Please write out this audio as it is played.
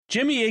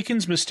Jimmy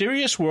Akin's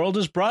Mysterious World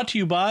is brought to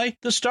you by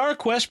the Star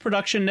Quest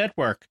Production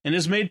Network and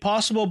is made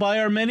possible by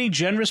our many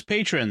generous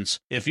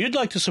patrons. If you'd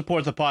like to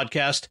support the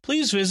podcast,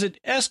 please visit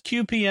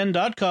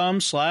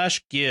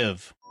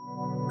sqpn.com/give.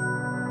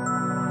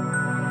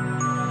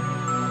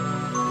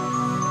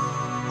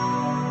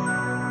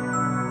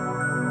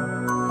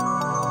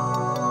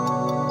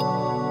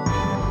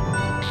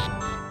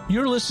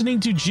 You're listening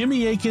to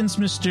Jimmy Akin's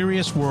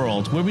Mysterious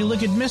World, where we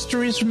look at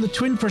mysteries from the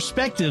twin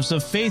perspectives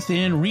of faith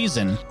and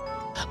reason.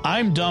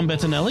 I'm Dom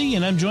Bettinelli,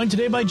 and I'm joined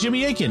today by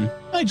Jimmy Akin.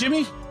 Hi,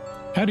 Jimmy.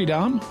 Howdy,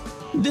 Dom.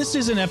 This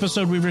is an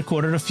episode we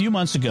recorded a few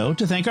months ago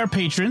to thank our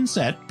patrons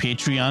at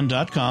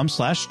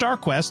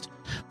patreon.com/StarQuest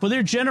for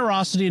their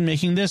generosity in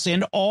making this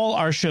and all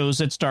our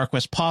shows at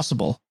StarQuest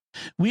possible.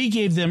 We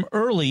gave them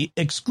early,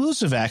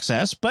 exclusive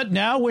access, but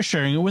now we're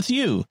sharing it with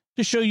you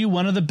to show you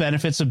one of the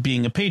benefits of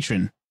being a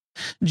patron.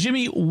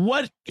 Jimmy,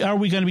 what are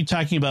we going to be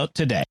talking about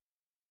today?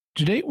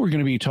 Today, we're going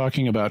to be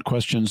talking about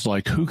questions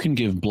like who can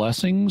give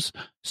blessings,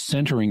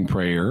 centering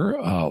prayer,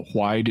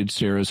 why did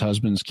Sarah's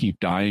husbands keep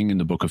dying in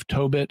the book of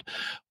Tobit,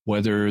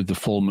 whether the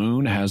full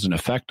moon has an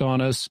effect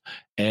on us,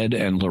 Ed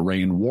and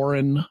Lorraine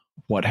Warren,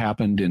 what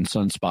happened in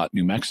Sunspot,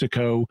 New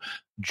Mexico,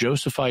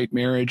 Josephite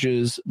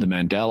marriages, the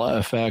Mandela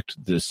effect,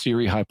 the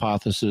Siri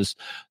hypothesis,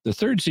 the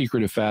third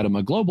secret of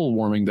Fatima, global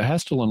warming, the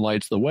Hestilin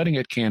lights, the wedding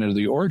at Canada,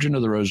 the origin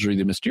of the rosary,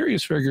 the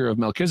mysterious figure of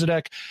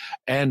Melchizedek,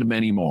 and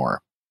many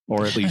more.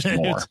 Or at least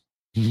more.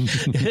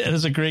 It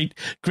is a great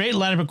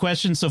lineup of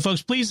questions. So,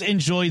 folks, please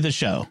enjoy the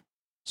show.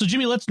 So,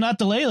 Jimmy, let's not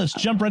delay. Let's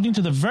jump right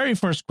into the very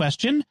first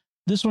question.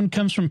 This one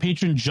comes from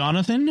patron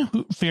Jonathan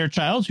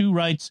Fairchild, who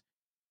writes,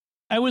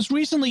 I was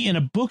recently in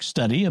a book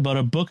study about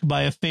a book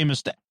by a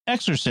famous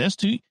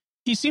exorcist who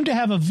he seemed to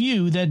have a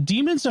view that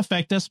demons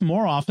affect us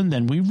more often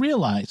than we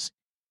realize.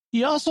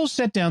 He also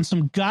set down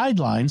some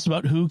guidelines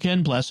about who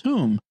can bless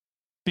whom.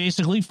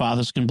 Basically,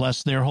 fathers can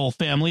bless their whole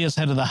family as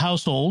head of the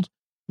household.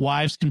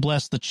 Wives can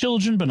bless the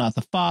children, but not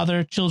the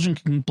father. Children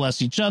can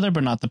bless each other,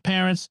 but not the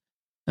parents.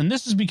 And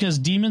this is because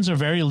demons are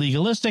very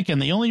legalistic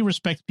and they only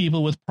respect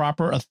people with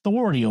proper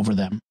authority over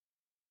them.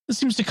 This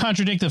seems to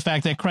contradict the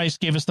fact that Christ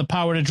gave us the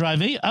power to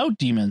drive out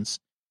demons.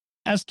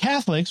 As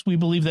Catholics, we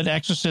believe that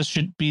exorcists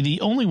should be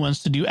the only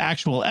ones to do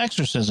actual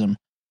exorcism.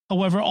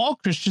 However, all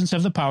Christians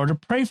have the power to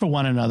pray for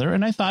one another,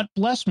 and I thought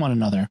bless one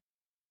another.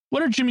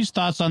 What are Jimmy's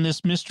thoughts on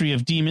this mystery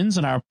of demons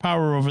and our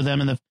power over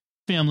them in the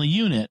family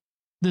unit?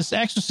 This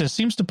exorcist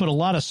seems to put a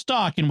lot of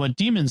stock in what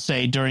demons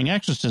say during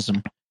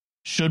exorcism.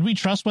 Should we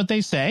trust what they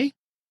say?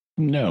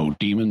 No,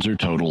 demons are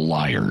total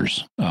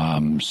liars.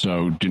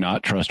 So do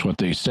not trust what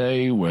they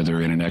say,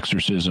 whether in an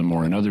exorcism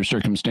or in other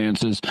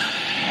circumstances.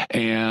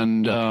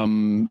 And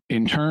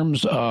in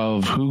terms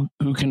of who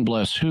can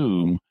bless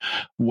whom,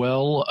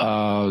 well,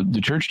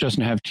 the church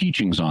doesn't have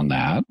teachings on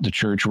that. The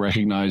church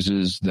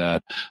recognizes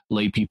that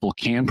lay people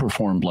can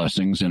perform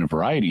blessings in a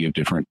variety of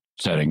different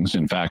settings.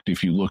 In fact,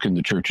 if you look in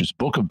the church's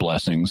book of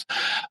blessings,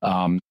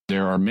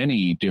 there are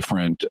many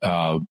different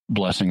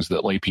blessings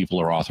that lay people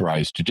are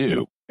authorized to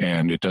do.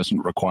 And it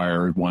doesn't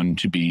require one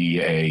to be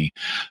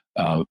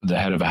the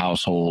head of a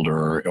household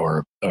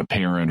or a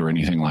parent or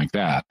anything like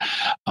that.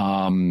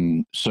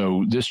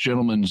 So this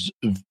gentleman's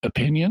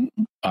opinion,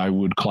 I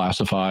would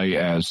classify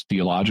as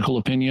theological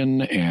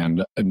opinion,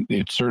 and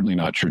it's certainly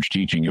not church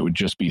teaching. It would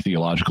just be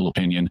theological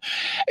opinion.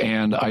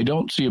 And I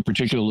don't see a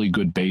particularly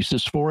good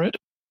basis for it.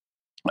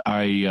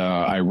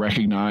 I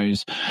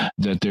recognize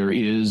that there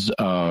is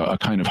a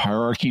kind of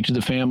hierarchy to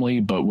the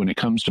family, but when it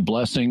comes to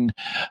blessing,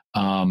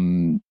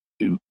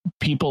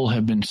 people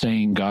have been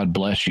saying God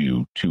bless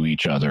you to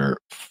each other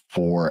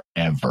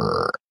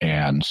forever.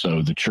 And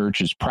so the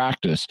church's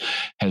practice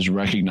has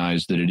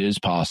recognized that it is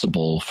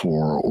possible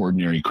for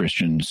ordinary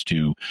Christians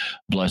to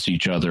bless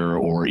each other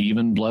or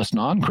even bless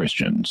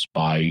non-Christians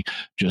by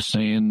just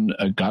saying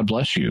God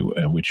bless you,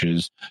 which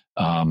is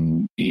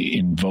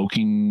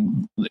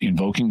invoking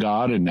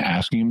God and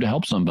asking him to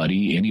help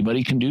somebody.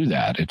 Anybody can do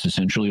that. It's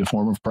essentially a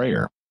form of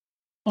prayer.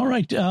 All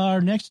right.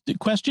 Our next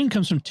question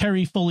comes from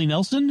Terry Foley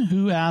Nelson,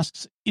 who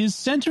asks, is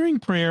centering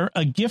prayer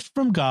a gift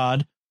from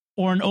God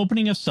or an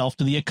opening of self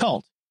to the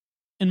occult?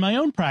 In my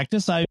own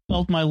practice, I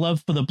felt my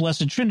love for the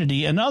Blessed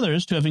Trinity and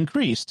others to have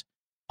increased.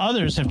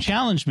 Others have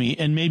challenged me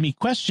and made me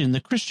question the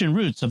Christian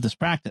roots of this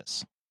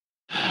practice.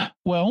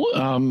 Well,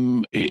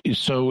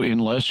 so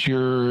unless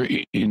you're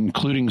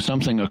including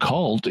something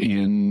occult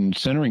in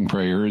centering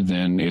prayer,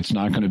 then it's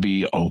not going to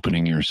be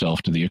opening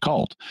yourself to the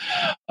occult.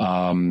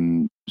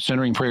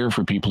 Centering prayer,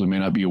 for people who may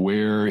not be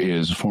aware,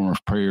 is a form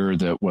of prayer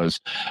that was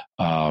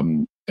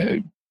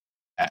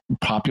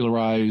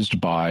popularized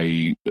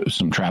by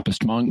some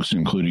Trappist monks,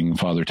 including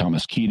Father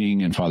Thomas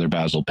Keating and Father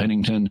Basil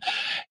Pennington.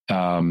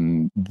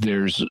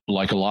 There's,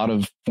 like a lot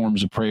of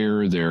forms of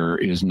prayer, there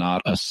is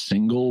not a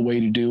single way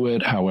to do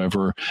it.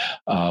 However,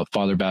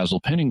 Father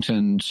Basil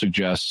Pennington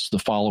suggests the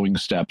following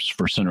steps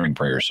for centering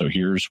prayer. So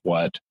here's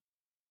what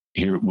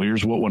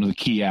one of the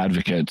key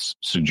advocates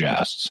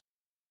suggests.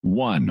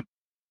 1,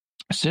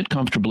 sit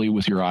comfortably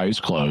with your eyes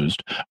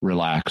closed,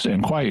 relax,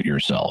 and quiet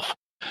yourself.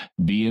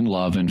 Be in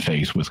love and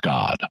faith with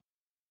God.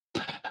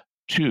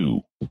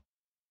 2,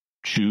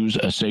 choose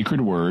a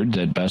sacred word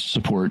that best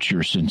supports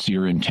your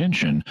sincere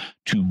intention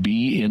to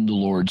be in the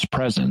Lord's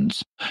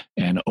presence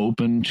and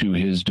open to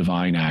his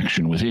divine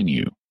action within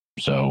you.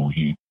 So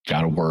you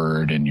got a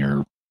word and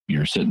you're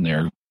sitting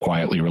there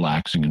quietly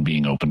relaxing and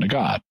being open to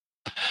God.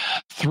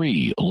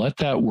 3, let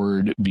that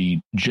word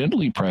be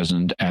gently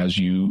present as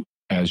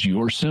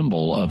your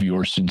symbol of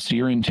your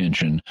sincere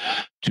intention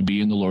to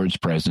be in the Lord's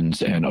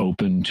presence and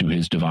open to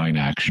his divine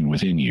action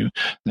within you.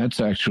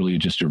 That's actually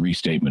just a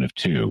restatement of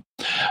 2.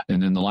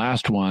 And then the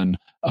last one,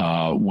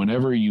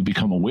 whenever you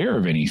become aware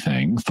of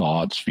anything,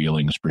 thoughts,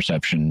 feelings,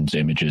 perceptions,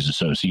 images,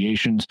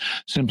 associations,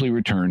 simply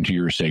return to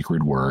your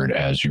sacred word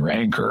as your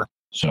anchor.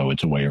 So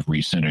it's a way of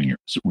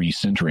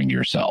recentering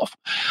yourself.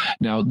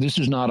 Now, this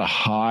is not a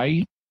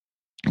high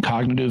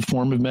cognitive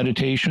form of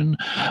meditation,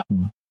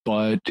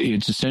 but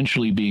it's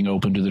essentially being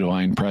open to the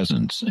divine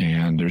presence.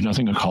 And there's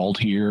nothing occult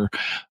here.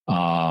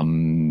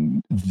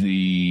 The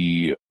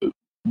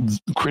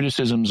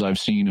criticisms I've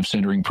seen of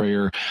centering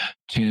prayer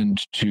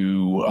tend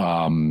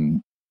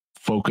to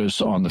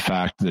focus on the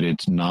fact that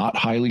it's not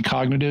highly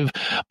cognitive,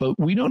 but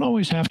we don't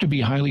always have to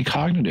be highly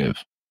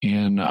cognitive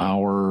in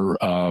our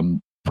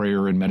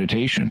prayer and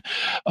meditation.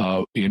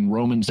 In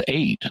Romans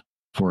 8,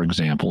 for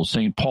example,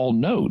 St. Paul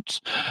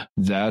notes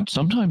that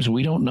sometimes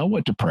we don't know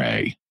what to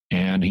pray.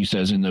 And he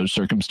says in those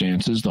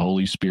circumstances, the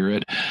Holy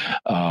Spirit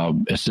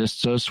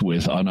assists us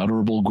with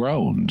unutterable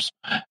groans.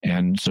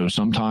 And so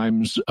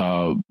sometimes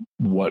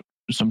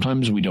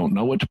we don't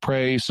know what to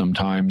pray.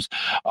 Sometimes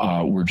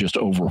we're just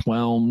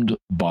overwhelmed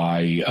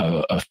by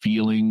a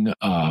feeling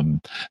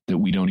that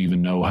we don't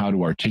even know how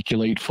to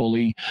articulate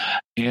fully.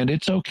 And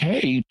it's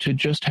okay to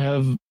just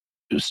have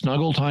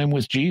snuggle time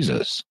with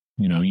Jesus.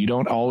 You know, you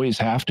don't always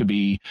have to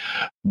be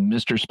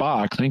Mr.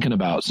 Spock thinking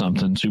about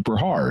something super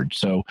hard.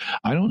 So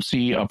I don't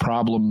see a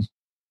problem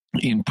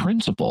in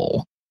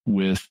principle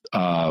with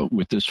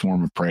this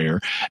form of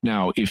prayer.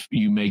 Now, if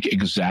you make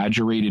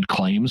exaggerated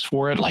claims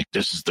for it, like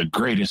this is the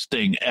greatest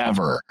thing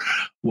ever,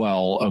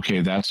 well,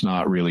 okay, that's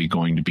not really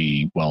going to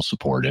be well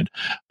supported.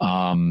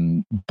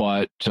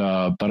 But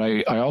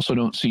I also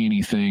don't see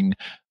anything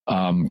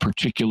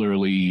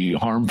particularly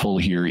harmful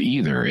here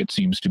either. It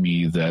seems to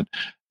me that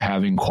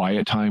having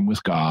quiet time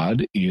with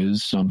God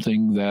is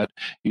something that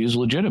is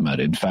legitimate.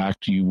 In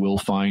fact, you will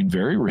find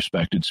very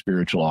respected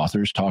spiritual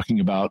authors talking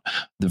about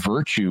the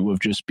virtue of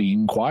just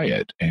being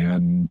quiet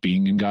and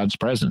being in God's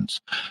presence.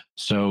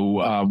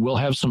 So we'll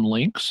have some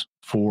links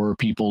for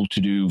people to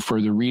do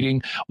further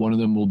reading. One of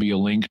them will be a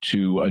link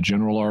to a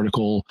general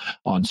article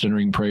on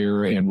centering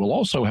prayer, and we'll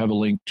also have a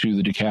link to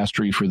the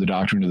Dicastery for the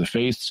Doctrine of the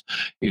Faith's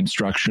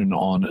instruction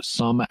on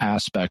some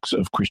aspects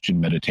of Christian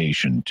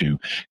meditation to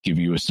give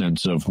you a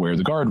sense of where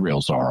the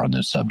guardrails are on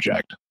this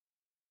subject.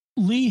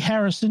 Lee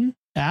Harrison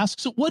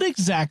asks, what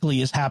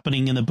exactly is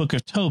happening in the Book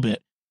of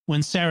Tobit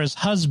when Sarah's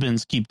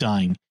husbands keep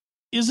dying?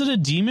 Is it a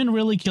demon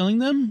really killing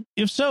them?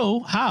 If so,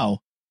 how?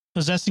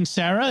 Possessing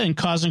Sarah and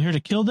causing her to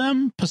kill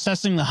them?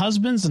 Possessing the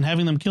husbands and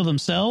having them kill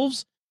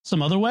themselves?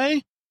 Some other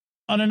way?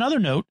 On another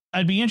note,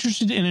 I'd be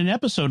interested in an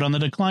episode on the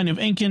decline of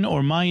Incan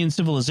or Mayan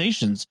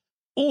civilizations,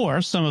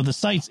 or some of the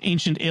sites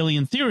ancient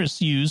alien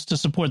theorists use to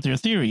support their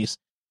theories.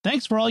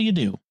 Thanks for all you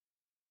do.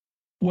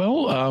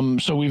 Well,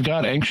 so we've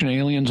got ancient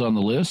aliens on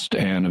the list,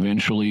 and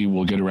eventually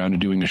we'll get around to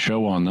doing a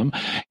show on them.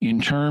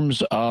 In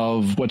terms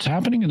of what's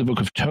happening in the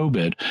Book of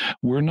Tobit,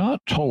 we're not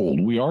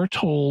told. We are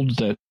told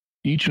that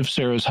each of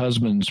Sarah's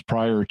husbands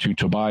prior to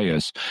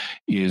Tobias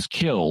is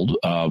killed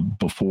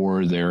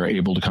before they're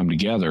able to come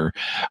together.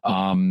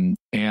 And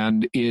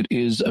it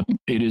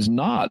is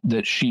not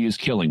that she is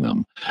killing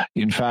them.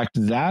 In fact,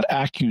 that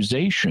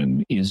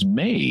accusation is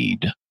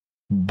made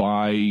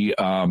by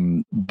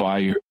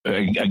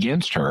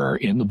against her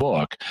in the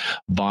book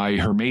by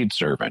her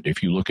maidservant.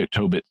 If you look at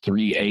Tobit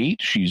 3:8,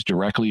 she's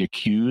directly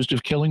accused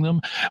of killing them,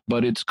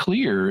 but it's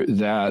clear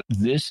that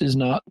this is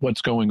not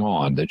what's going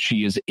on, that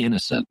she is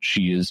innocent.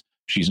 She's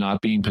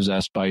not being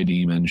possessed by a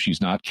demon.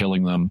 She's not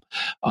killing them.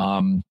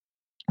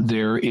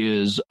 There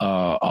is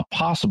a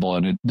possible,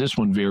 and this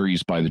one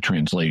varies by the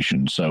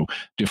translation, so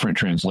different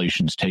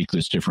translations take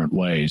this different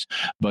ways.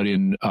 But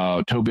in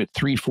Tobit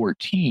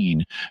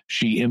 3:14,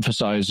 she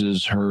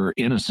emphasizes her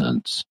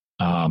innocence.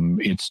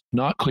 It's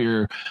not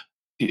clear.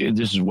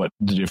 This is what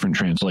the different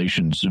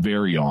translations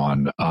vary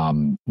on,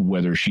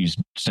 whether she's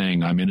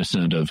saying I'm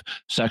innocent of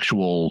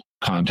sexual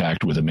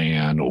contact with a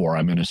man or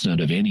I'm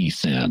innocent of any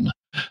sin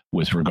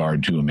with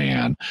regard to a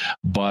man.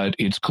 But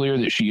it's clear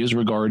that she is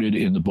regarded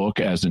in the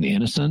book as an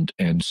innocent,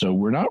 and so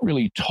we're not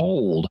really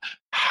told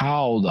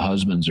how the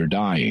husbands are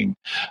dying.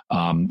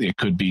 It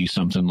could be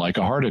something like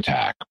a heart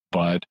attack,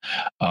 but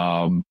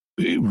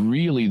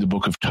really the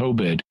Book of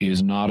Tobit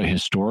is not a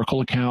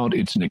historical account.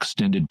 It's an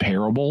extended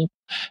parable,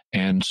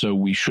 and so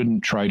we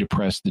shouldn't try to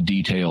press the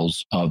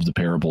details of the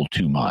parable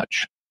too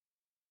much.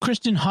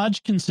 Kristen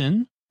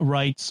Hodgkinson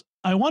writes,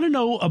 I want to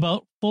know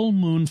about full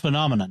moon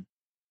phenomenon.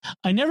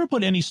 I never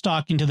put any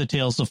stock into the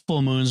tales of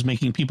full moons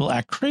making people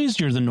act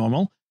crazier than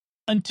normal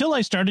until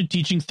I started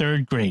teaching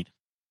third grade.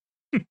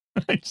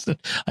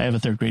 I have a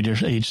third grader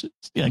age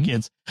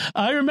kids.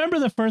 I remember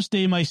the first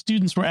day my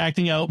students were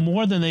acting out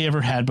more than they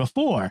ever had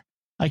before.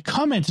 I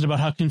commented about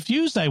how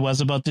confused I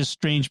was about this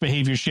strange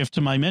behavior shift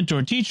to my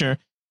mentor teacher,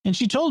 and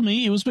she told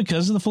me it was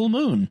because of the full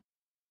moon.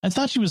 I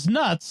thought she was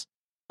nuts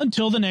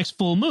until the next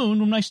full moon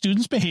when my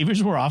students'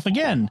 behaviors were off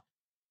again.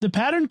 The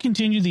pattern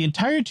continued the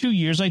entire 2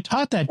 years I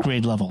taught that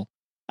grade level.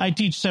 I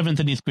teach 7th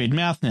and 8th grade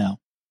math now.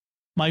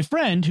 My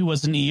friend, who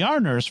was an ER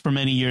nurse for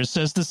many years,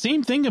 says the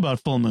same thing about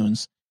full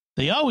moons.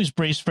 They always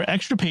brace for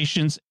extra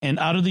patients and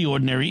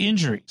out-of-the-ordinary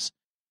injuries.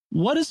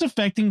 What is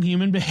affecting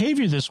human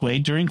behavior this way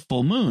during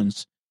full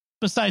moons?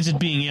 Besides it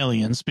being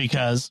aliens,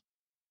 because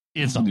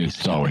it's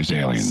always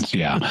aliens.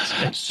 Yeah.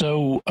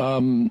 So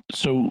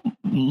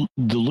the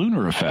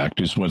lunar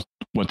effect is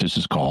what this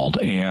is called,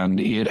 and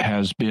it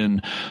has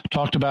been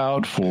talked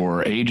about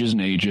for ages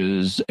and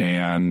ages,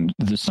 and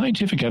the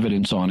scientific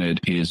evidence on it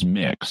is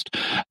mixed.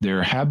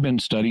 There have been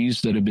studies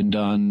that have been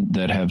done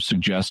that have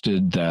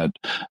suggested that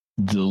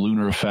the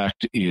lunar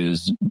effect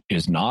is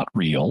not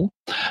real,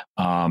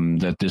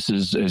 that this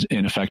is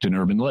in effect an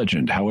urban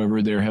legend.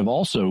 However, there have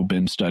also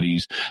been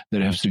studies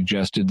that have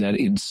suggested that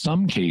in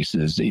some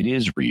cases it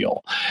is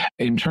real.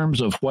 In terms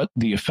of what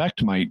the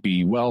effect might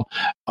be, well,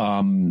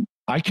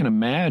 I can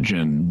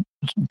imagine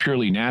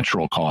purely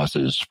natural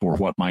causes for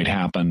what might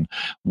happen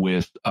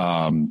with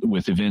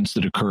events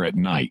that occur at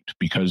night,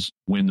 because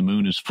when the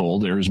moon is full,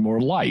 there is more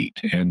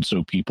light. And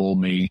so people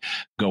may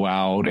go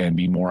out and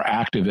be more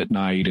active at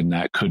night, and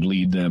that could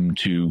lead them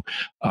to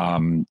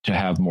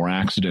have more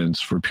accidents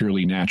for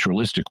purely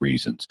naturalistic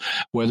reasons.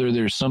 Whether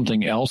there's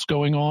something else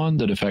going on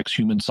that affects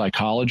human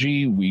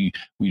psychology, we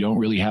don't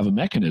really have a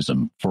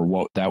mechanism for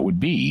what that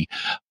would be.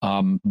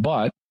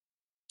 But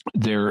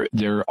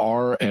there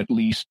are at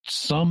least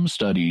some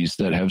studies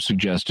that have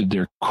suggested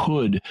there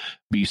could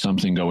be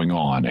something going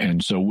on.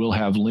 And so we'll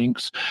have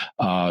links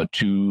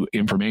to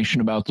information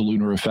about the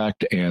lunar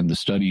effect and the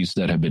studies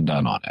that have been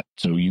done on it.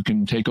 So you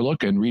can take a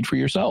look and read for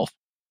yourself.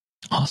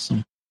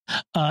 Awesome.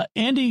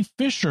 Andy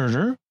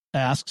Fischerter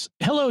asks,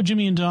 hello,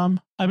 Jimmy and Dom.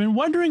 I've been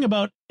wondering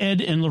about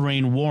Ed and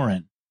Lorraine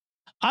Warren.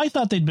 I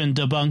thought they'd been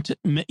debunked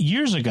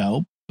years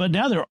ago, but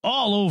now they're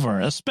all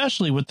over,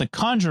 especially with the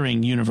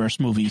Conjuring universe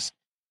movies.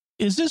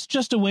 Is this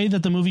just a way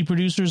that the movie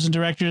producers and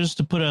directors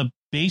to put a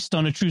based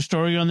on a true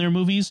story on their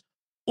movies?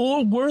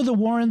 Or were the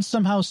Warrens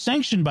somehow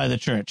sanctioned by the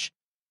church?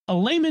 A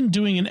layman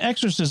doing an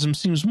exorcism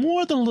seems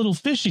more than a little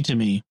fishy to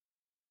me.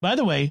 By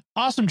the way,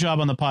 awesome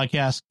job on the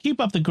podcast. Keep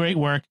up the great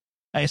work.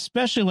 I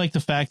especially like the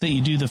fact that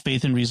you do the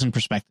faith and reason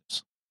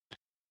perspectives.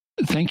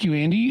 Thank you,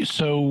 Andy.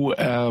 So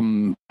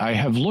I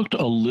have looked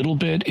a little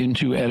bit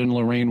into Ed and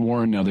Lorraine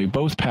Warren. Now, they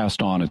both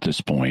passed on at this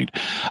point.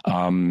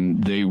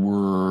 They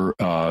were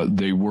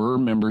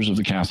members of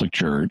the Catholic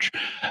Church.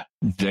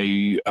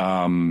 They,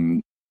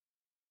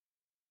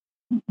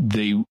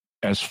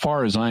 as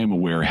far as I am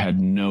aware,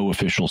 had no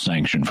official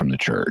sanction from the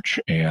church.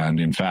 And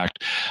in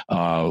fact,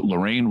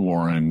 Lorraine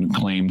Warren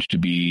claimed to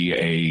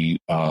be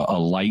a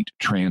light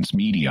trance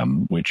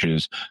medium, which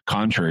is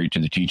contrary to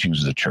the teachings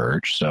of the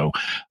church. So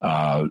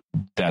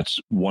that's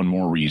one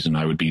more reason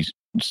I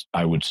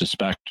would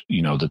suspect,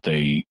 that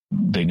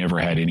they never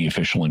had any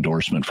official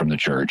endorsement from the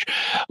church.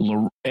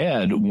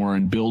 Ed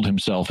Warren billed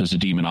himself as a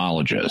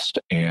demonologist,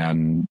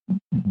 and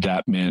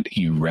that meant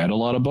he read a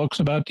lot of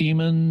books about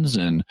demons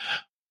and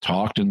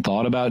talked and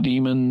thought about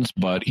demons,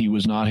 but he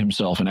was not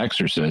himself an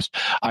exorcist.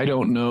 I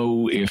don't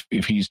know if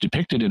he's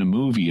depicted in a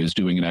movie as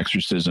doing an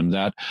exorcism,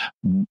 that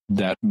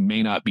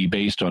may not be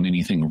based on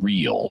anything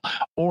real,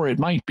 or it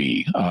might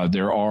be.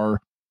 There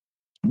are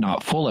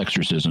not full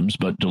exorcisms,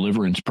 but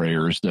deliverance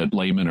prayers that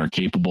laymen are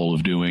capable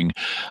of doing.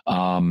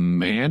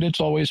 And it's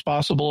always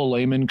possible a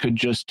layman could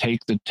just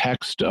take the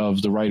text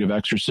of the rite of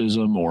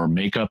exorcism or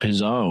make up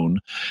his own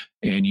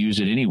and use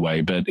it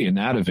anyway. But in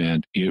that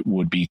event, it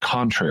would be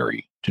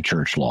contrary to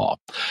church law.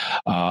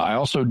 I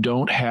also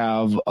don't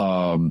have,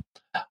 at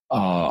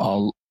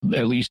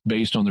least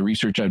based on the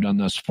research I've done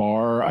thus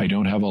far, I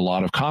don't have a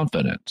lot of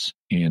confidence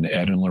in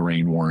Ed and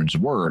Lorraine Warren's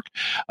work.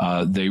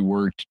 They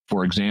were,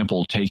 for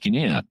example, taken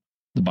in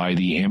by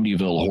the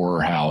Amityville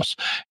Horror House,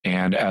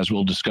 and as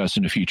we'll discuss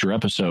in a future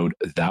episode,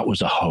 that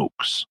was a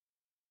hoax.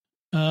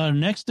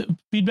 Next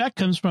feedback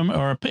comes from,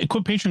 or a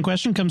quick patron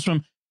question comes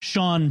from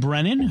Sean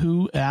Brennan,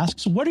 who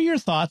asks, what are your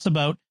thoughts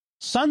about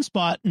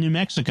Sunspot, New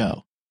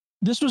Mexico?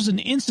 This was an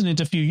incident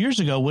a few years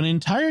ago when an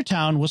entire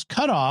town was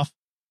cut off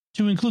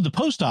to include the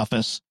post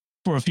office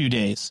for a few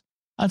days.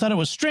 I thought it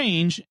was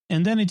strange,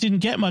 and then it didn't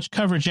get much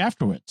coverage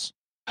afterwards.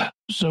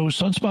 So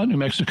Sunspot, New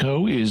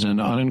Mexico is an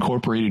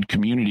unincorporated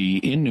community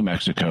in New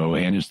Mexico,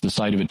 and it's the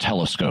site of a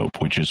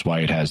telescope, which is why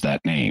it has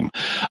that name.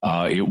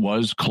 It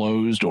was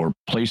closed, or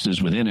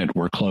places within it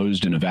were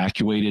closed and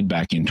evacuated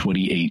back in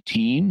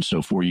 2018,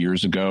 so 4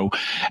 years ago.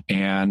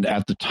 And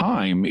at the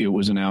time, it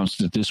was announced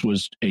that this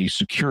was a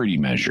security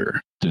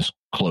measure. This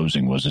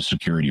closing was a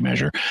security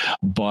measure,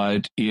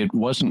 but it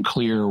wasn't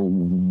clear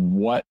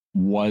what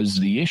was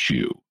the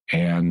issue.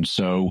 And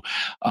so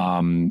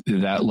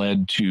that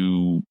led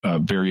to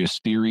various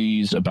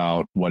theories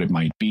about what it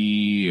might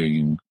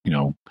be,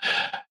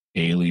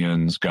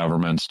 aliens,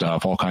 government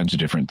stuff, all kinds of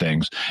different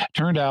things. It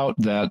turned out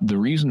that the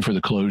reason for the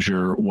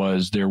closure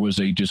was there was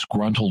a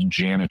disgruntled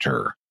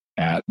janitor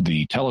at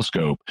the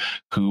telescope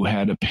who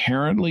had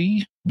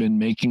apparently been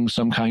making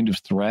some kind of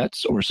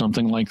threats or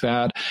something like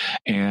that,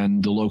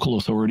 and the local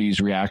authorities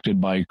reacted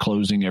by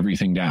closing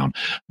everything down.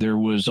 There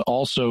was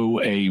also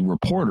a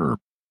reporter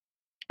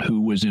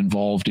who was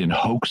involved in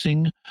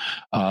hoaxing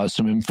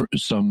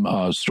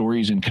some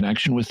stories in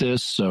connection with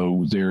this.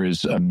 So there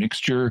is a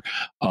mixture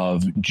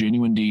of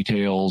genuine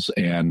details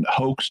and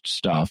hoaxed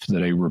stuff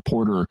that a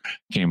reporter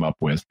came up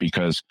with,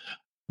 because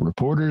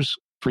reporters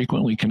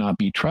frequently cannot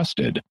be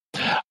trusted.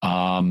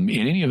 In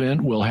any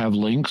event, we'll have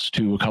links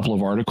to a couple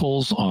of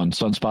articles on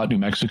Sunspot, New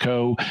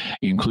Mexico,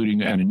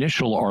 including an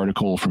initial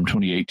article from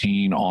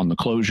 2018 on the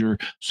closure,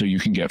 so you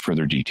can get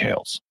further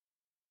details.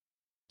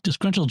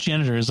 Disgruntled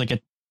janitor is like a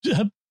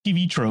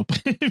TV trope.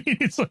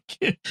 It's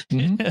like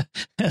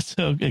that's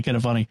so kind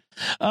of funny.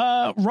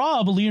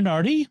 Rob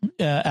Leonardi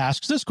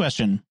asks this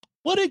question: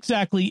 what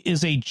exactly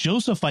is a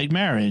Josephite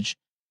marriage,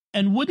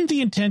 and wouldn't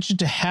the intention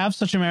to have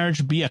such a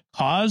marriage be a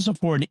cause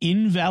for an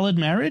invalid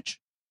marriage?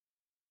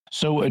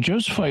 So a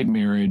Josephite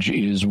marriage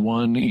is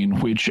one in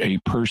which a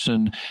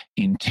person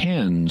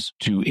intends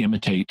to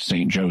imitate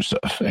Saint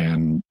Joseph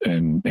and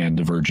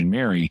the Virgin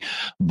Mary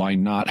by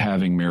not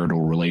having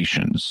marital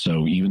relations.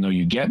 So even though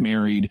you get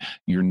married,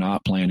 you're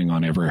not planning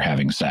on ever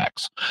having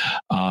sex.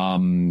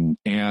 And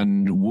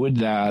would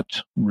that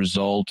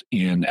result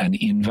in an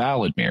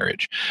invalid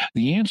marriage?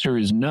 The answer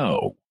is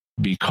no,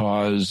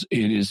 because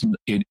it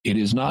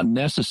is not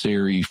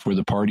necessary for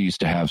the parties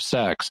to have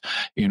sex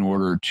in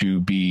order to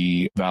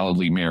be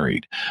validly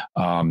married.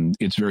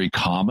 It's very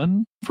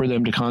common for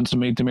them to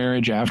consummate the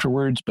marriage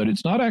afterwards, but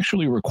it's not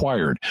actually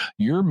required.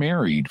 You're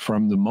married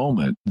from the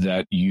moment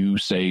that you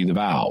say the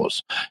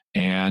vows,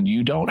 and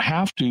you don't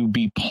have to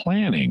be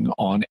planning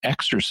on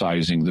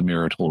exercising the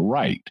marital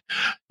right.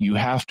 You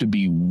have to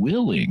be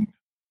willing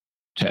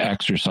to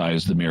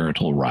exercise the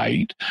marital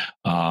right.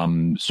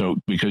 So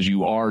because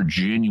you are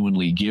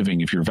genuinely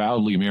giving, if you're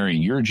validly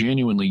marrying, you're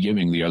genuinely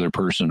giving the other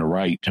person a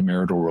right to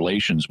marital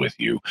relations with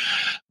you.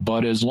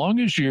 But as long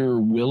as you're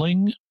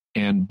willing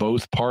and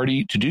both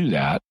party to do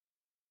that,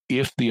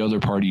 if the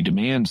other party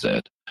demands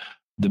it,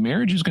 the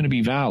marriage is going to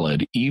be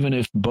valid, even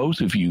if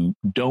both of you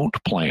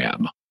don't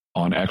plan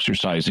on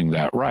exercising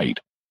that right.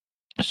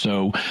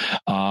 So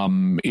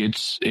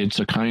it's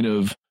a kind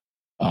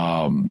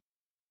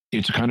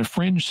of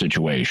fringe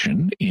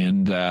situation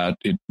in that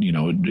it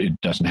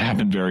doesn't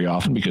happen very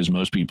often, because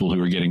most people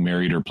who are getting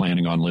married are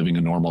planning on living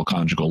a normal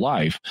conjugal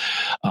life.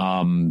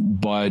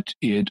 But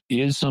it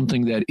is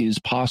something that is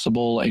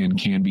possible and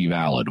can be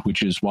valid,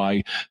 which is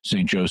why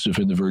St. Joseph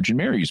and the Virgin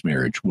Mary's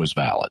marriage was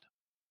valid.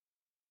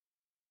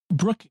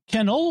 Brooke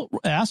Kennel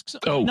asks...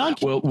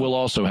 We'll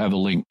also have a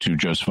link to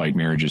Josephite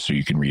marriages so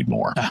you can read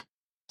more.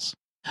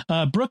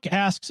 Brooke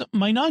asks,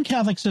 my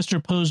non-Catholic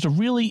sister posed a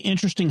really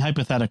interesting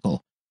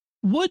hypothetical.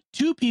 Would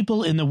two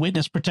people in the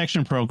witness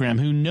protection program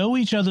who know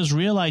each other's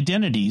real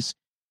identities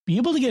be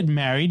able to get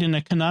married in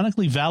a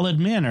canonically valid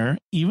manner,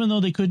 even though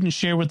they couldn't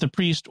share with the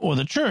priest or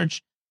the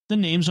church the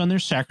names on their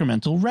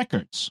sacramental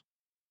records?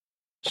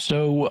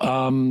 So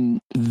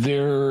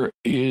there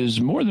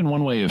is more than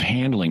one way of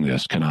handling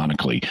this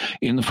canonically.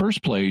 In the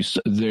first place,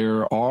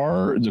 the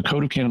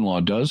Code of Canon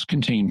Law does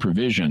contain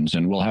provisions,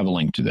 and we'll have a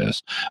link to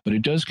this, but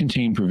it does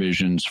contain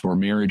provisions for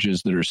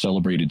marriages that are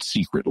celebrated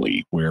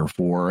secretly, where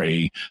for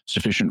a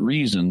sufficient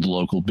reason, the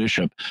local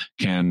bishop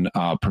can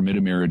permit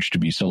a marriage to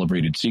be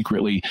celebrated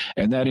secretly,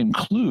 and that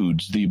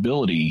includes the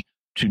ability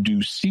to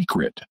do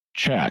secret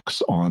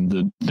checks on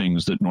the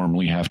things that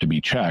normally have to be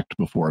checked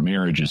before a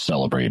marriage is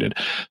celebrated.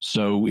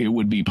 So it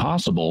would be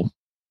possible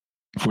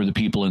for the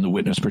people in the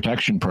witness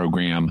protection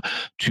program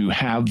to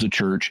have the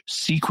church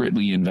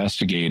secretly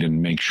investigate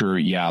and make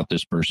sure,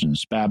 this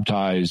person's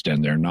baptized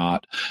and they're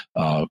not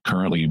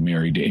currently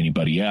married to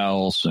anybody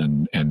else,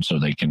 and so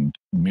they can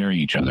marry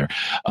each other.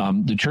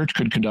 The church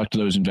could conduct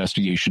those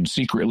investigations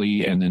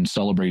secretly and then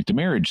celebrate the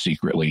marriage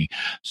secretly,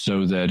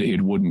 so that it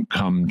wouldn't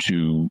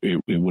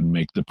it wouldn't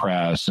make the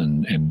press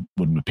and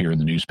wouldn't appear in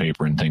the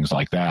newspaper and things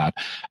like that,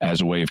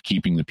 as a way of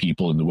keeping the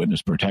people in the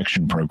witness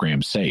protection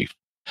program safe.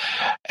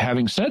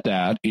 Having said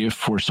that, if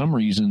for some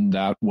reason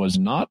that was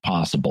not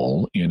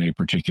possible in a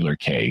particular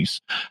case,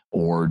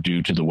 or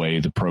due to the way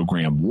the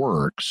program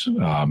works,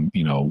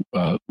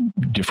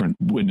 different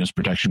witness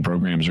protection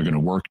programs are going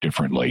to work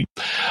differently.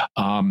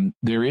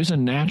 There is a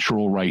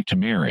natural right to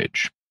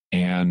marriage,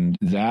 and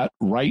that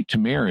right to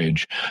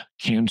marriage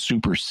can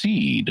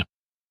supersede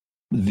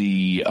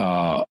the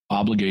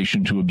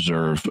obligation to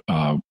observe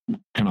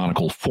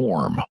canonical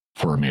form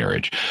for a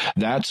marriage.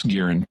 That's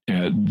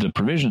the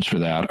provisions for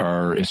that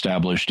are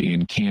established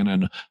in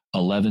Canon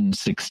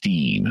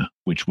 1116,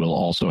 which we'll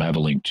also have a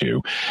link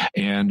to.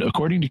 And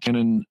according to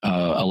Canon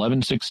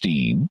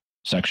 1116,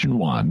 Section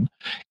 1,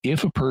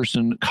 if a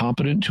person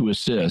competent to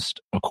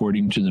assist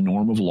according to the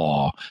norm of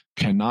law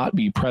cannot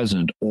be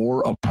present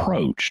or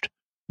approached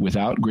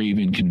without grave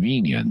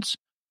inconvenience,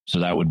 so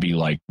that would be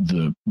like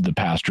the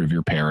pastor of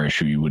your parish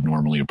who you would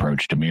normally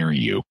approach to marry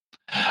you,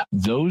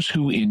 those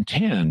who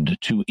intend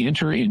to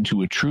enter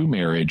into a true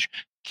marriage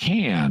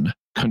can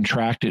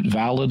contract it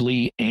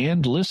validly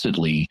and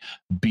licitly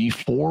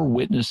before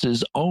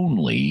witnesses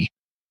only,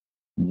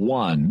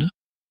 1,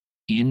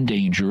 in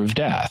danger of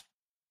death,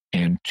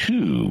 and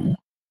 2,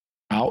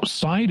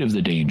 outside of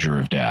the danger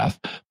of death,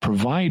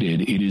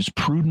 provided it is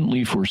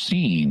prudently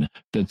foreseen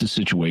that the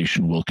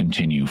situation will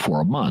continue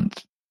for a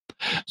month.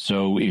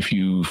 So if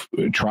you've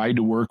tried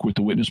to work with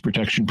the witness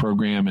protection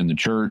program in the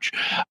church,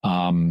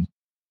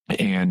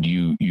 and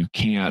you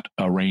can't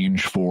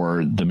arrange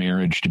for the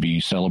marriage to be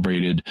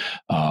celebrated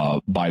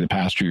by the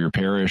pastor of your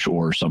parish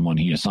or someone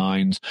he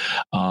assigns,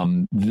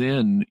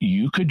 then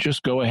you could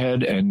just go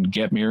ahead and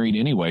get married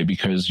anyway,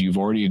 because you've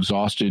already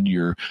exhausted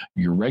your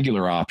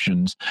regular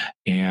options,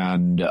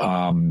 and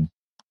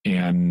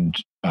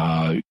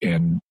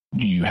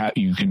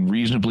you can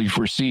reasonably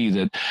foresee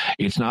that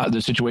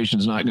the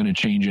situation's not going to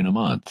change in a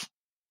month.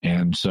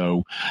 And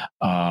so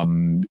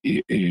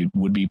it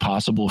would be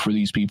possible for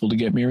these people to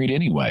get married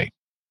anyway.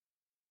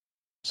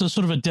 So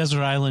sort of a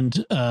desert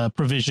island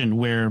provision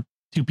where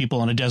two people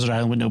on a desert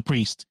island with no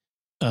priest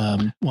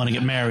want to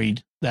get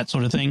married, that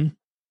sort of thing?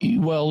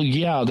 Well,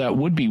 yeah, that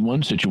would be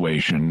one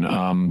situation.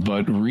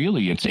 But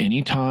really, it's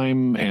any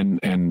time,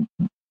 and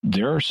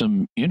there are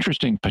some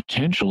interesting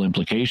potential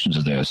implications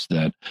of this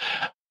that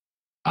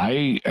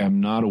I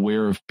am not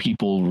aware of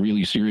people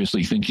really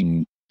seriously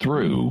thinking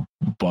through,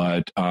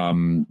 but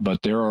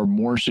there are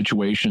more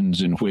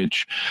situations in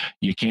which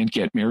you can't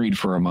get married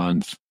for a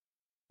month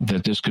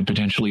that this could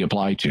potentially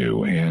apply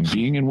to, and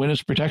being in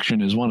witness protection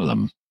is one of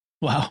them.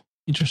 Wow,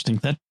 interesting.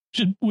 That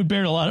would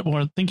bear a lot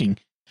more thinking.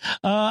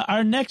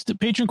 Our next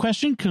patron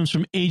question comes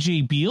from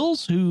AJ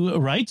Beals, who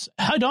writes,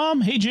 "Hi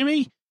Dom, hey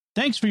Jimmy,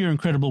 thanks for your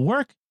incredible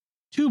work.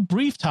 2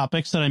 brief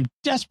topics that I'm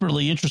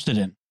desperately interested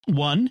in.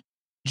 1,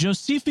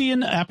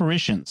 Josephian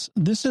apparitions.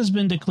 This has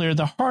been declared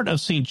the heart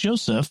of St.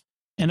 Joseph,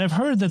 and I've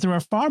heard that there are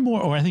far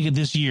more, or I think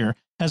this year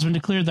has been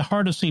declared the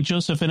heart of St.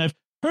 Joseph, and I've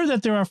heard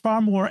that there are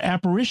far more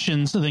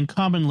apparitions than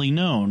commonly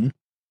known.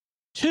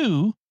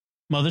 2,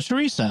 Mother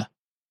Teresa.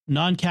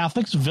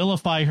 Non-Catholics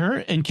vilify her,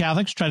 and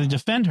Catholics try to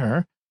defend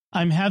her.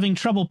 I'm having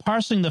trouble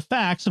parsing the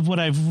facts of what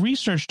I've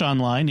researched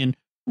online and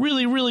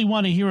really, really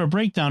want to hear a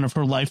breakdown of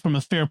her life from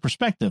a fair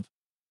perspective.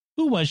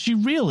 Who was she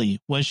really?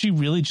 Was she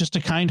really just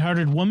a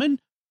kind-hearted woman,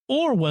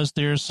 or was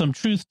there some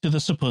truth to the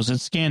supposed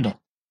scandal?"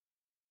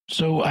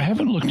 So I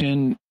haven't looked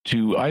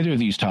into either of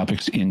these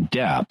topics in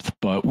depth,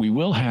 but we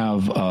will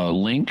have a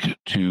link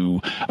to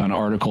an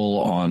article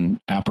on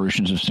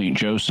apparitions of St.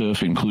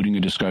 Joseph, including a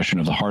discussion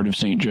of the heart of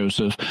St.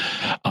 Joseph.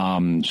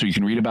 So you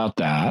can read about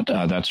that.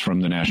 That's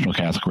from the National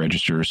Catholic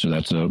Register, so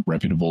that's a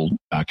reputable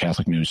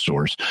Catholic news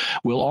source.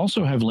 We'll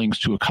also have links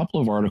to a couple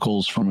of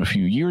articles from a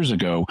few years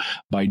ago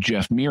by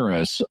Jeff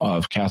Miras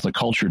of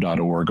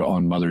CatholicCulture.org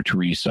on Mother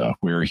Teresa,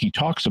 where he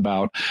talks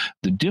about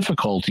the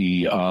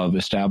difficulty of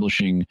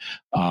establishing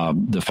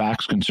the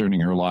facts concerning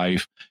her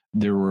life.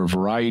 There were a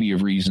variety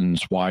of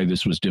reasons why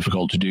this was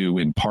difficult to do,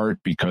 in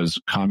part because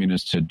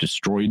communists had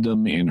destroyed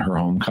them in her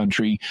home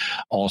country.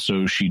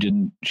 Also, she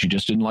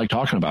just didn't like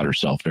talking about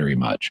herself very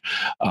much.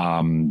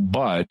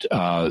 But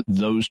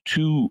those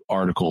 2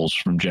 articles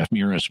from Jeff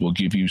Miras will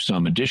give you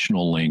some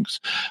additional links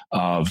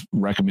of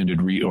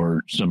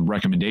some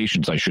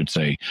recommendations, I should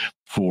say,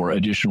 for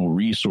additional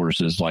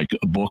resources like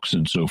books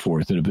and so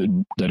forth that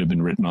have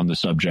been written on the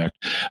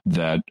subject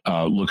that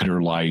look at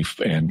her life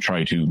and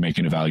try to make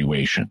an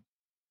evaluation.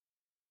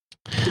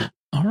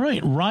 All right.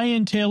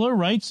 Ryan Taylor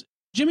writes,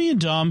 "Jimmy and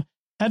Dom,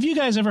 have you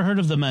guys ever heard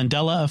of the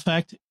Mandela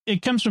effect?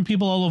 It comes from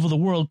people all over the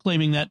world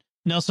claiming that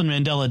Nelson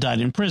Mandela died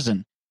in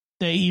prison.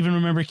 They even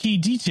remember key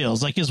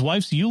details like his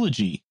wife's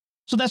eulogy.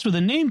 So that's where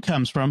the name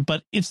comes from,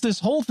 but it's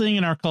this whole thing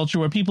in our culture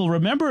where people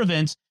remember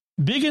events,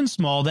 big and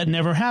small, that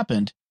never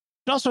happened.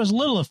 It also has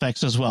little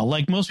effects as well.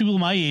 Like most people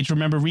my age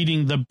remember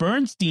reading the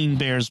Bernstein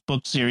Bears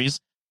book series.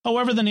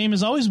 However, the name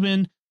has always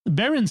been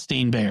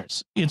Berenstain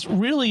Bears. It's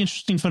really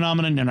interesting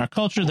phenomenon in our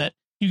culture that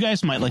you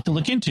guys might like to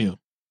look into."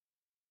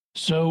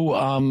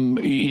 So,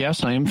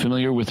 yes, I am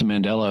familiar with the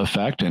Mandela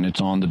effect, and it's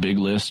on the big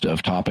list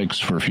of topics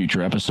for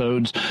future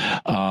episodes.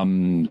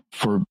 As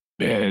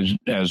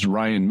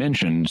Ryan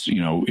mentions,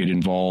 it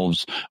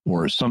involves,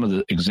 or some of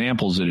the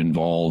examples it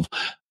involve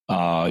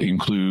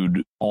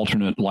include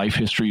alternate life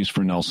histories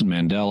for Nelson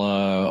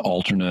Mandela,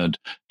 alternate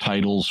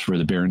titles for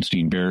the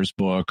Berenstain Bears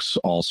books,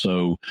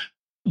 also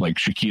like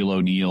Shaquille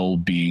O'Neal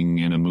being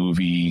in a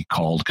movie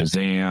called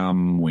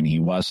Kazam when he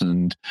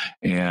wasn't,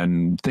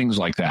 and things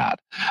like that.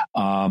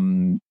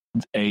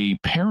 A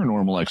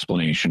paranormal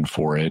explanation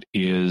for it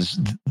is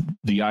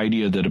the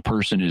idea that a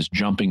person is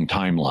jumping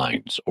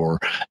timelines or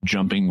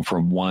jumping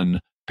from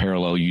one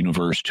parallel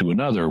universe to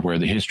another where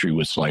the history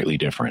was slightly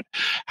different.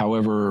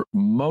 However,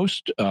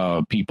 most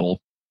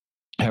people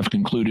have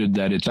concluded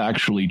that it's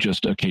actually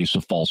just a case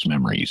of false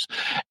memories,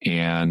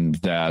 and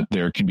that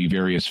there can be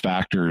various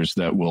factors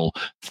that will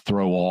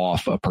throw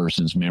off a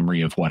person's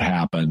memory of what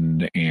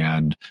happened,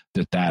 and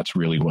that's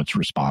really what's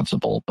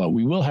responsible. But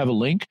we will have a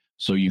link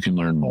so you can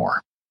learn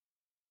more.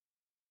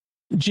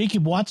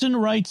 Jacob Watson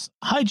writes,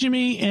 "Hi,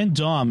 Jimmy and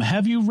Dom.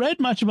 Have you read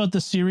much about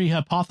the Siri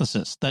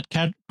hypothesis that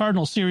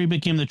Cardinal Siri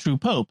became the true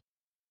pope?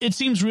 It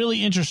seems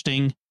really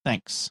interesting.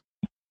 Thanks."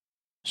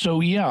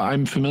 So, yeah,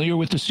 I'm familiar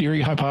with the Siri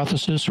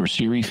hypothesis or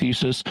Siri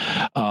thesis.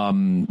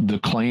 The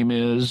claim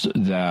is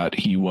that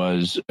he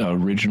was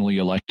originally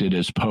elected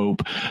as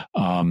Pope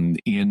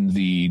in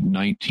the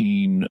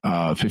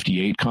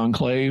 1958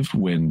 conclave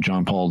when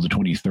John Paul the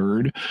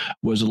 23rd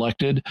was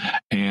elected.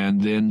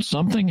 And then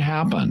something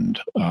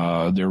happened.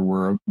 There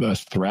were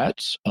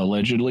threats,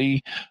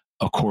 allegedly,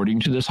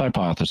 according to this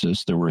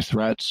hypothesis. There were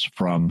threats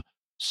from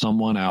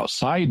someone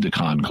outside the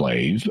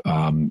conclave.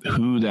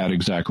 Who that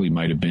exactly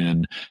might have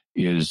been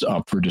is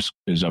up for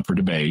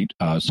debate.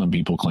 Some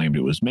people claimed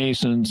it was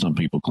Masons, some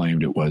people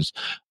claimed it was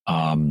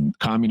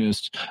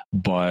communists,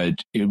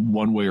 but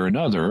one way or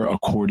another,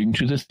 according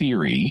to the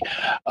theory,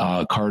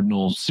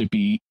 Cardinal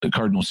Siri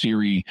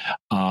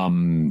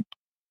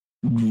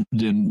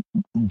then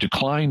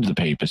declined the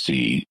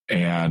papacy,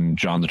 and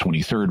John the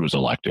 23rd was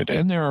elected.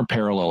 And there are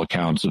parallel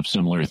accounts of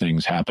similar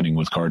things happening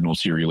with Cardinal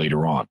Siri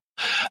later on.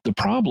 The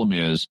problem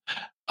is,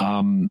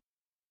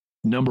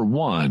 number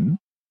one,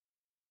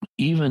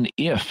 even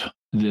if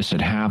this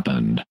had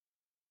happened,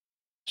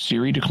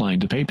 Siri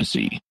declined the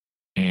papacy.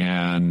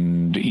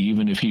 And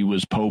even if he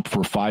was Pope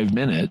for 5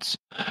 minutes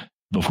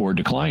before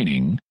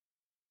declining,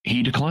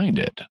 he declined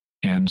it.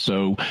 And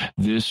so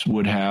this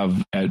would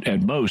have,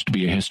 at most,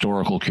 be a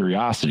historical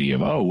curiosity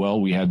of, oh, well,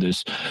 we had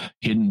this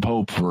hidden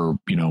pope for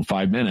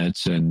 5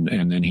 minutes, and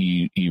then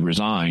he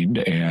resigned,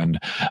 and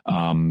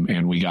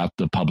we got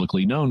the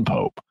publicly known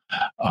pope.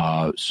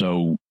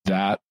 So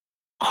that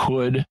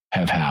could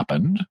have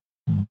happened.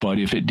 But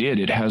if it did,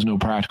 it has no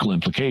practical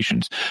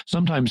implications.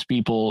 Sometimes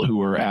people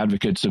who are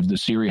advocates of the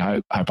Siri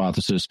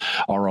hypothesis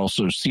are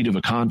also ci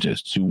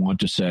dilettantists who want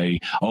to say,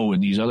 oh,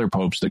 and these other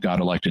popes that got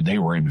elected, they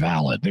were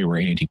invalid. They were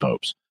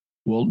anti-popes.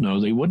 Well, no,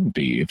 they wouldn't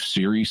be. If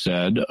Siri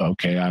said,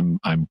 okay,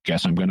 I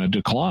guess I'm going to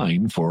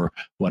decline for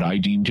what I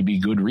deem to be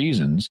good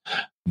reasons,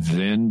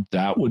 then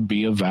that would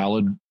be a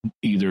valid,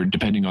 either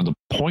depending on the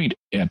point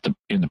in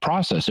the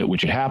process at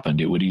which it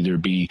happened, it would either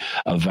be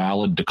a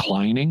valid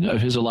declining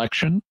of his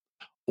election,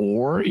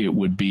 or it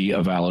would be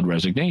a valid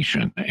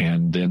resignation.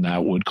 And then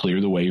that would clear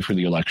the way for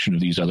the election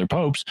of these other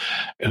popes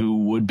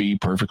who would be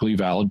perfectly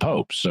valid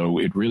popes. So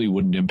it really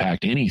wouldn't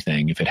impact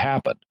anything if it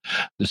happened.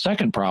 The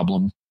second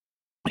problem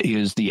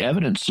is the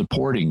evidence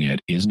supporting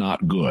it is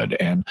not good.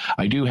 And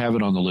I do have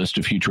it on the list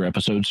of future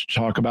episodes to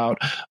talk about,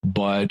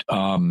 but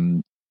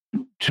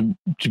to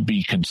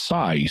be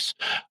concise,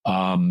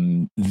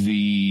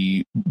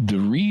 the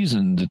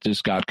reason that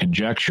this got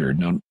conjectured,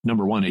 now,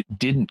 number one, it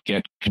didn't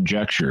get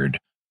conjectured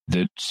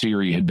that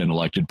Siri had been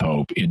elected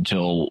Pope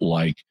until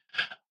 20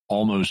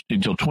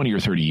 or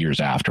 30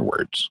 years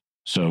afterwards.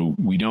 So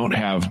we don't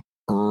have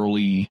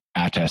early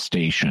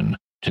attestation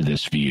to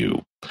this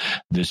view.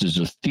 This is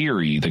a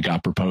theory that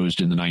got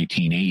proposed in the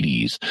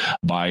 1980s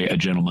by a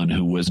gentleman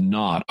who was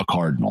not a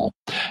cardinal.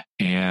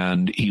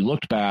 And he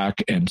looked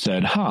back and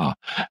said,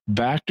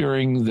 back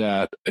during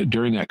that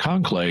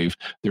conclave,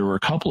 there were a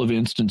couple of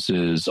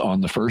instances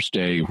on the first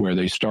day where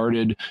they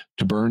started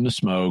to burn the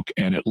smoke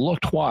and it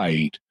looked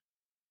white,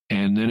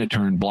 and then it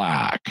turned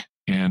black.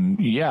 And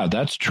yeah,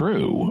 that's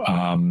true.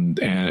 And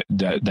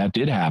that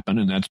did happen.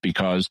 And that's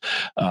because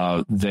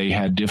they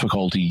had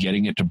difficulty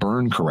getting it to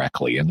burn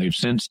correctly. And they've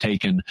since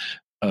taken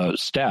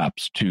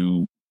steps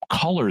to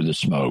color the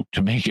smoke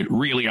to make it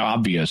really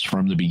obvious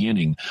from the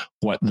beginning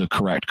what the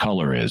correct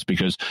color is,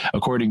 because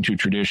according to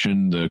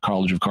tradition, the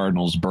College of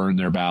Cardinals burn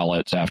their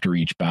ballots after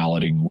each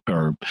balloting,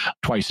 or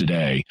twice a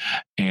day.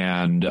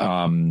 And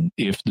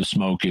if the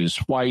smoke is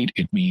white,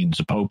 it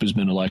means a pope has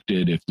been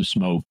elected. If the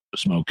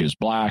smoke is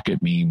black,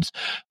 it means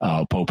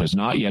pope has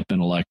not yet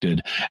been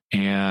elected.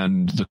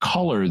 And the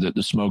color that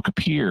the smoke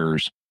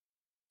appears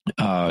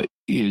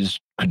is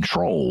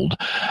controlled,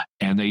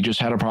 and they just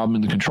had a problem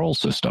in the control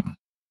system.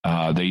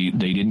 They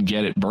didn't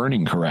get it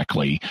burning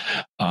correctly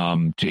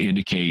to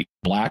indicate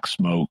black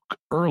smoke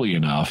early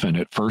enough, and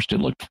at first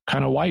it looked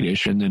kind of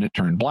whitish, and then it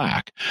turned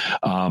black.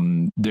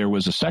 There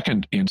was a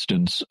second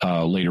instance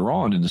later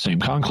on in the same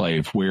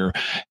conclave where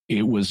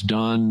it was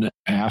done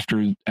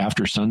after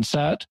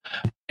sunset,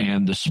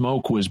 and the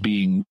smoke was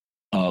being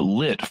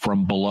lit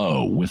from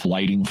below with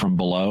lighting from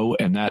below,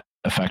 and that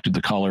affected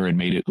the color and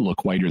made it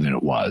look whiter than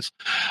it was.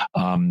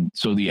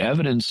 So the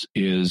evidence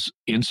is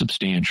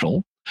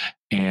insubstantial.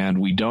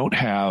 And we don't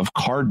have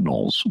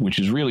cardinals, which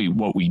is really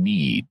what we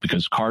need,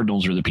 because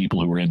cardinals are the people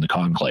who were in the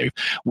conclave.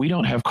 We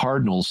don't have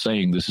cardinals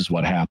saying this is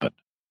what happened.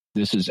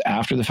 This is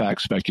after the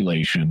fact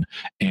speculation,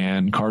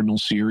 and Cardinal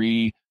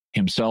Siri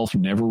himself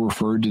never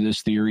referred to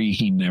this theory.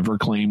 He never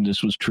claimed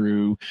this was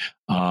true.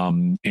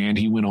 And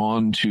he went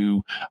on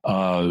to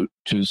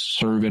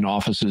serve in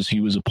offices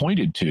he was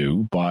appointed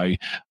to by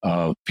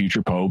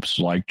future popes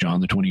like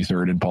John the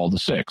 23rd and Paul the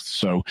 6th.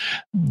 So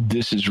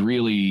this is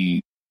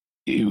really,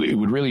 it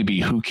would really be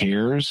who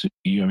cares?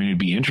 I mean, it'd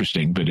be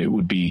interesting, but it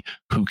would be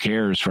who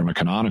cares from a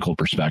canonical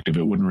perspective.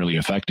 It wouldn't really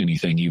affect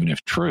anything, even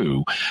if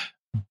true.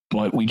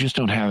 But we just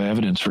don't have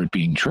evidence for it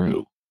being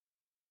true.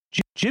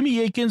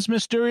 Jimmy Akin's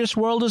Mysterious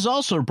World is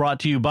also brought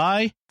to you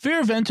by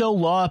Fearvento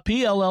Law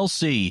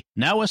PLLC,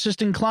 now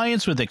assisting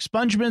clients with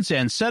expungements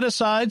and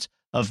set-asides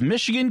of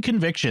Michigan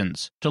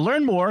convictions. To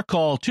learn more,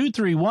 call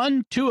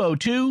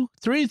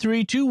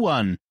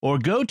 231-202-3321 or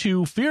go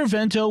to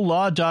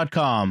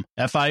fearventolaw.com,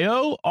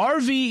 FIORVENTO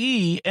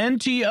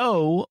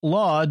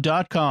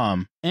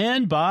law.com.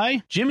 And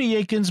by Jimmy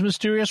Akin's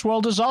Mysterious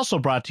World is also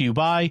brought to you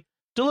by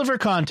Deliver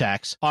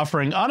Contacts,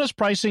 offering honest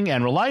pricing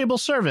and reliable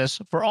service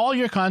for all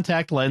your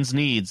contact lens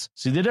needs.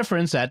 See the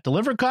difference at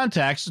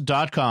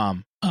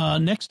delivercontacts.com.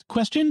 Next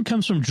question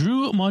comes from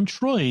Drew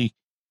Montroy.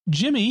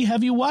 Jimmy,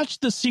 have you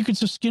watched the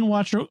Secrets of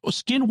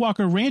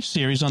Skinwalker Ranch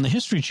series on the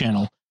History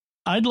Channel?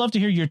 I'd love to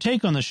hear your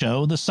take on the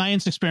show, the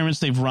science experiments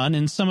they've run,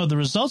 and some of the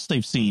results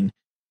they've seen.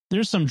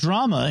 There's some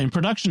drama and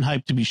production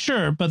hype to be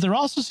sure, but there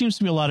also seems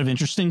to be a lot of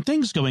interesting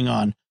things going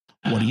on.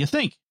 What do you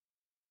think?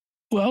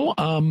 Well,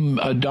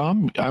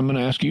 Dom, I'm going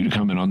to ask you to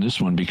comment on this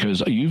one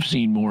because you've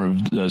seen more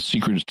of the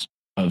Secrets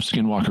of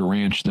Skinwalker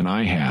Ranch than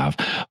I have.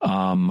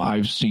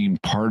 I've seen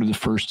part of the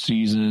first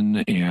season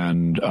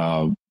and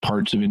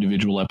parts of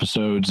individual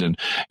episodes, and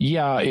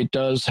yeah, it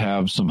does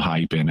have some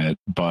hype in it,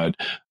 but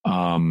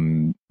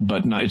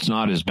it's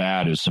not as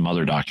bad as some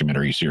other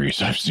documentary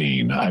series I've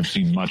seen. I've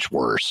seen much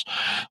worse,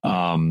 so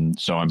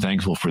I'm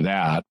thankful for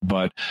that.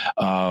 But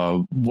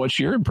what's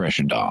your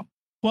impression, Dom?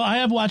 Well, I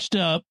have watched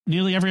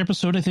nearly every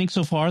episode, I think,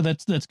 so far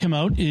that's come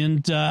out,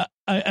 and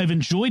I've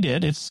enjoyed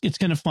it. It's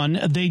kind of fun.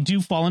 They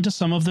do fall into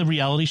some of the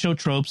reality show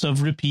tropes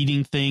of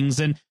repeating things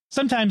and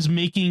sometimes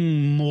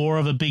making more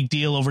of a big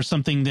deal over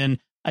something than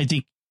I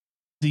think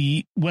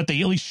what they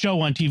at least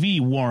show on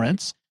TV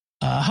warrants.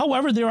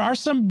 However, there are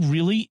some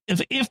really,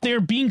 if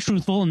they're being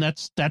truthful, and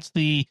that's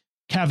the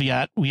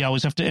caveat we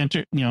always have to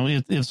enter.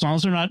 As long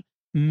as they're not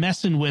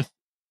messing with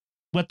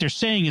what they're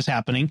saying is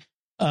happening.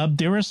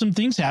 There are some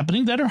things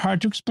happening that are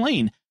hard to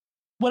explain.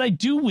 What I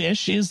do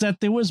wish is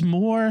that there was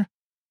more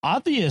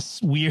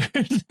obvious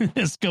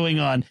weirdness going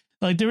on.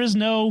 Like there is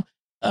no,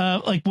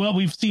 what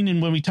we've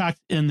seen when we talked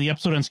in the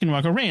episode on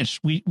Skinwalker Ranch,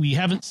 we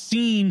haven't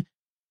seen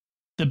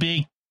the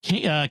big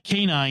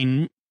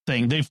canine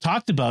thing. They've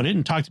talked about it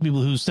and talked to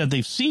people who said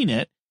they've seen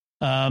it.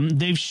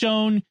 They've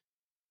shown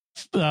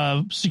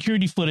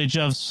security footage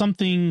of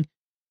something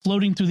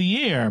floating through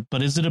the air,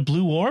 but is it a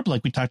blue orb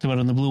like we talked about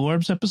in the Blue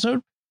Orbs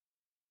episode?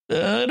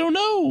 I don't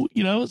know,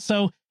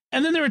 so,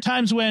 and then there are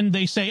times when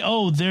they say,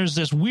 oh, there's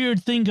this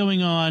weird thing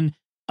going on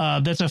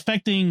that's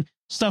affecting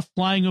stuff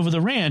flying over the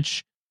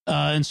ranch.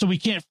 And so we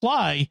can't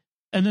fly.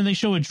 And then they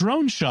show a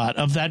drone shot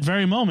of that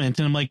very moment.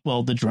 And I'm like,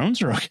 well, the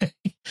drones are okay.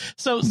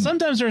 So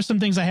sometimes there are some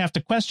things I have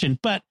to question,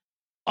 but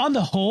on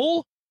the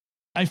whole,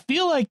 I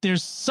feel like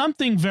there's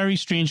something very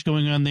strange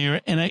going on there.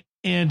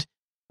 And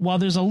while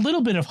there's a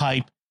little bit of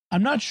hype,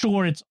 I'm not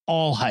sure it's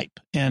all hype.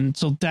 And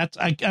so that's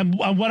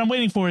what I'm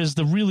waiting for is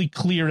the really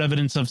clear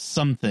evidence of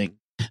something,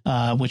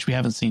 which we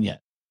haven't seen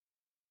yet.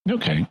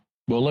 Okay.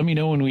 Well, let me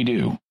know when we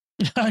do.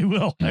 I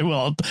will.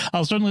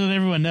 I'll certainly let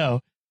everyone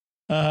know.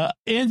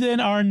 And then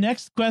our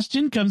next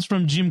question comes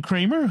from Jim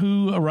Kramer,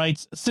 who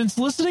writes, since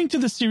listening to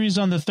the series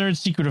on the third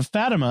secret of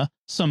Fatima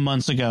some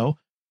months ago,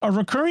 a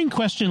recurring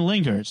question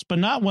lingers, but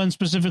not one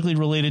specifically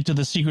related to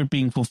the secret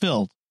being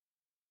fulfilled.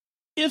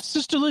 If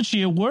Sister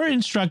Lucia were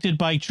instructed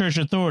by church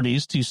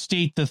authorities to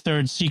state the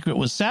third secret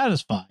was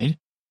satisfied,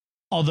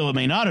 although it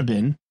may not have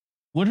been,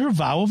 would her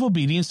vow of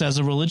obedience as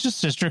a religious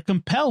sister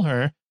compel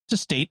her to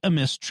state a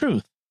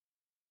mistruth?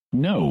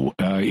 No.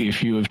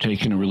 If you have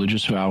taken a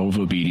religious vow of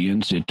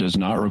obedience, it does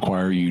not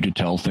require you to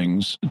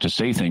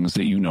say things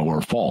that you know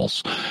are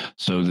false.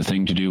 So the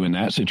thing to do in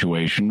that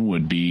situation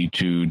would be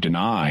to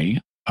deny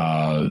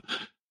the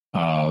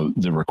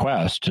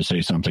request to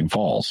say something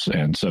false.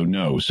 And so,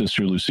 no,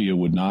 Sister Lucia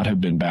would not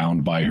have been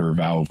bound by her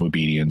vow of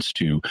obedience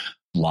to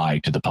lie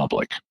to the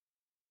public.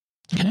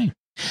 Okay.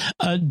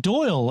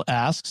 Doyle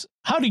asks,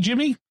 howdy,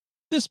 Jimmy.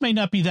 This may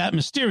not be that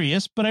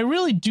mysterious, but I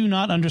really do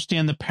not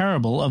understand the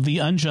parable of the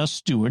unjust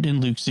steward in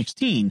Luke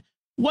 16.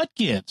 What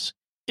gives?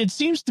 It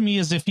seems to me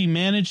as if he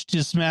managed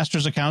his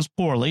master's accounts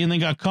poorly and then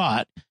got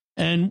caught.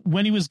 And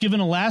when he was given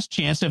a last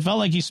chance, it felt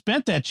like he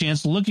spent that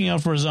chance looking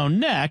out for his own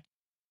neck.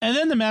 And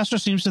then the master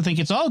seems to think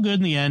it's all good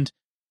in the end.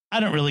 I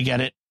don't really get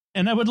it,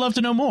 and I would love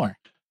to know more.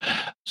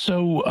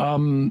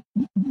 So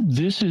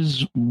this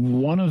is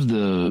one of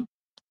the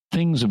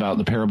things about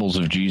the parables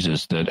of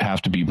Jesus that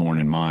have to be borne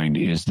in mind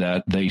is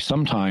that they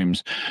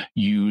sometimes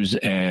use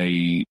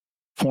a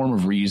form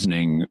of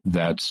reasoning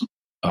that's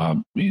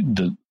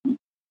the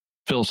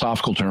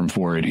philosophical term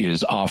for it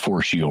is a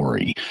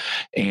fortiori.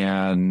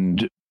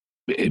 And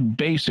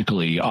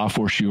basically, a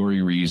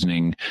fortiori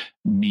reasoning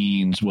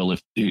means, well,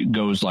 if it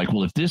goes like,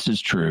 well, if this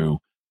is true,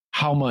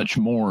 how much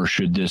more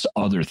should this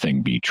other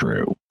thing be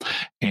true?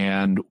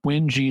 And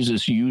when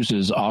Jesus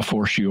uses a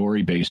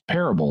fortiori based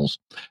parables,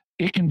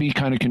 it can be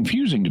kind of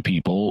confusing to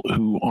people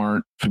who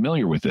aren't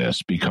familiar with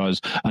this,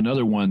 because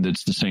another one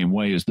that's the same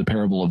way is the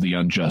parable of the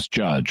unjust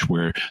judge,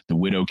 where the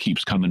widow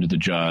keeps coming to the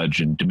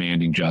judge and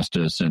demanding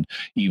justice. And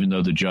even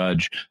though the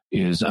judge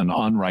is an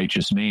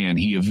unrighteous man,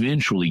 he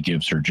eventually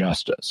gives her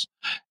justice.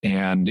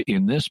 And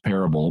in this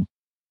parable,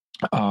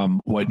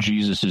 what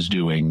Jesus is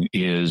doing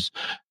is,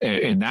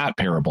 in that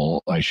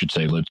parable, I should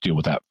say, let's deal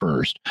with that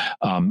first.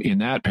 In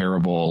that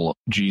parable,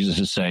 Jesus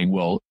is saying,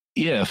 well,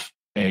 if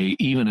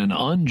even an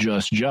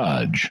unjust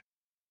judge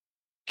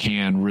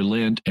can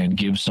relent and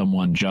give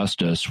someone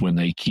justice when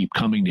they keep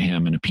coming to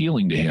him and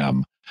appealing to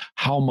him,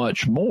 how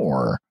much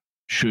more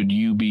should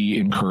you be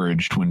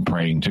encouraged when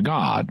praying to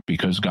God?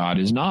 Because God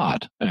is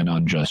not an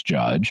unjust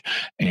judge,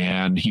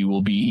 and he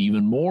will be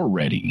even more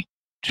ready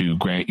to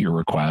grant your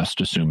request,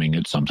 assuming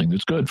it's something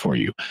that's good for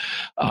you.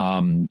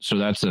 So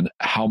that's an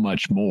how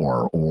much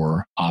more,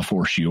 or a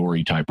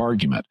fortiori type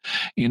argument.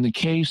 In the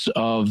case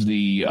of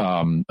the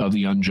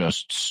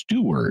unjust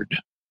steward,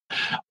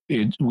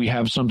 we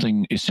have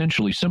something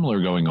essentially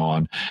similar going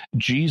on.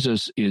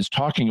 Jesus is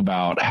talking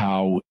about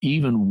how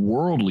even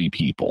worldly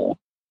people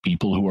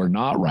who are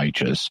not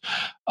righteous,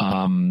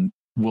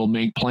 will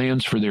make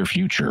plans for their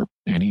future.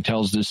 And he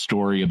tells this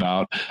story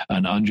about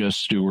an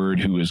unjust steward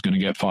who is going to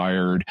get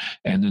fired,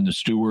 and then the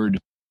steward,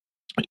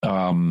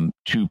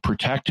 to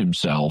protect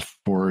himself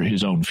for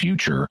his own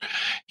future,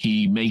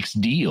 he makes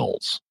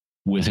deals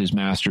with his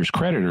master's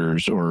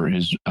creditors, or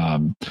his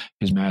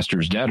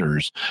master's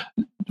debtors,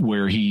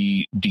 where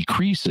he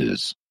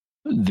decreases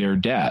their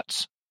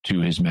debts to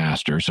his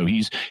master. So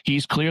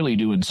he's clearly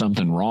doing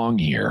something wrong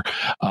here,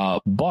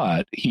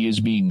 but he is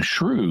being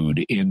shrewd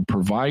in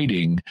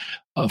providing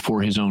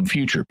for his own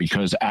future,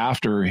 because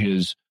after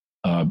his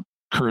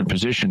current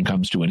position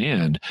comes to an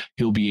end,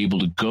 he'll be able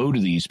to go to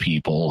these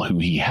people who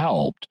he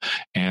helped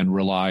and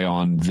rely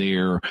on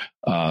their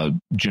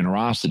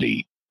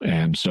generosity.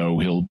 And so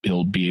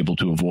he'll be able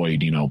to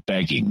avoid,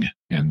 begging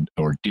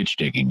or ditch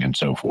digging and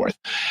so forth.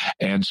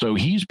 And so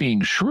he's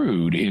being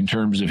shrewd in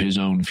terms of his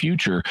own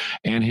future,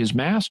 and his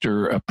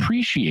master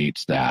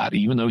appreciates that.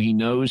 Even though he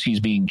knows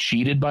he's being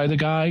cheated by the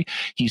guy,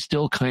 he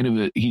still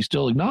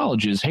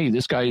acknowledges, hey,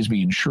 this guy is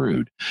being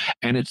shrewd.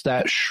 And it's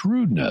that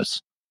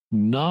shrewdness,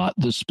 not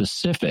the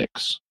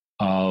specifics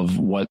of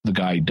what the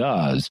guy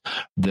does,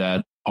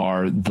 that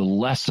are the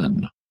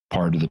lesson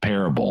part of the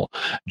parable.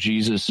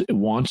 Jesus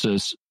wants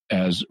us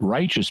as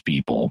righteous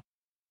people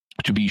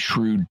to be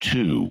shrewd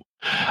too.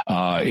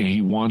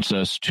 He wants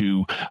us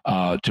to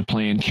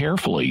plan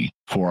carefully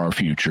for our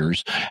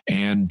futures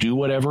and do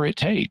whatever it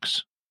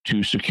takes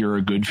to secure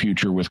a good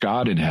future with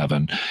God in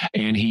heaven.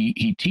 And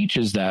he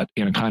teaches that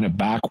in a kind of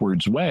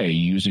backwards way,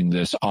 using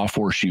this a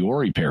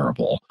fortiori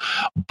parable.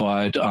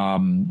 But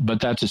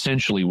that's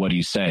essentially what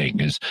he's saying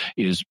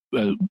is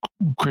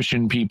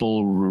Christian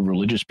people,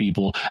 religious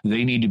people,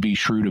 they need to be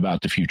shrewd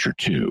about the future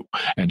too.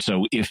 And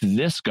so if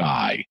this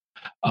guy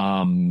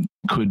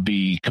could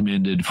be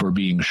commended for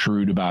being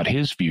shrewd about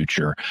his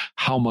future,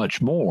 how much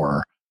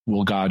more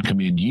will God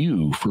commend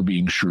you for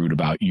being shrewd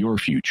about your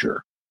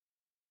future?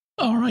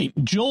 All right.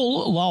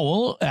 Joel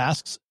Lowell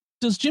asks,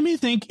 does Jimmy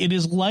think it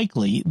is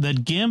likely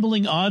that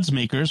gambling odds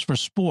makers for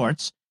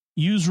sports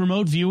use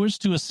remote viewers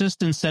to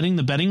assist in setting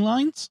the betting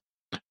lines?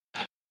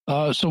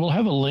 So we'll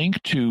have a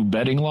link to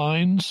betting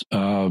lines,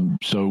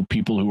 so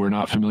people who are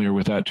not familiar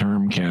with that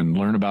term can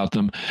learn about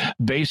them.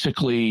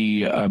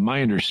 Basically,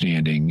 my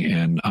understanding,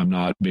 and I'm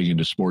not big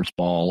into sports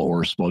ball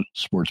or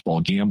sports ball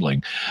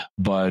gambling,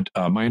 but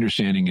my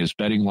understanding is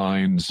betting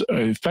lines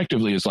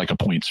effectively is like a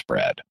point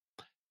spread.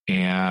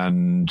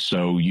 And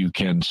so you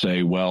can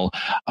say, well,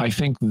 I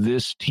think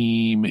this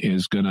team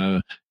is going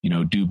to,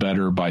 do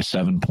better by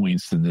 7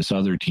 points than this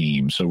other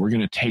team. So we're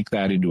going to take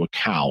that into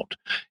account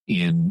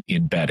in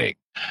betting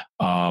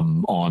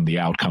on the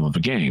outcome of a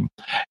game.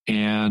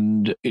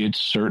 And it's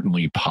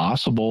certainly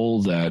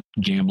possible that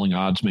gambling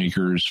odds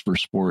makers for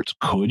sports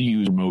could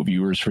use remote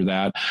viewers for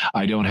that.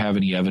 I don't have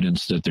any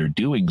evidence that they're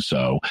doing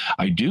so.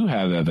 I do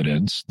have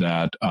evidence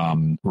that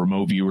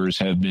remote viewers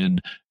have been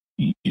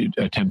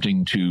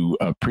attempting to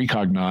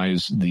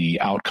precognize the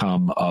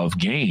outcome of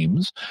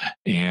games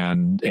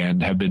and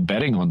have been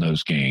betting on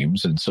those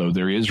games. And so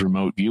there is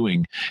remote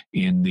viewing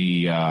in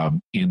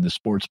the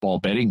sports ball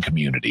betting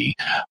community,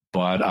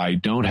 but I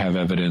don't have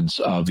evidence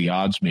of the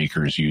odds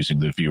makers using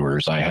the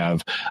viewers. I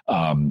have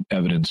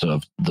evidence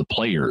of the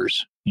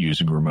players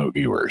using remote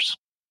viewers.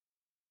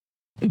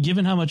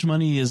 Given how much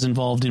money is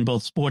involved in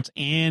both sports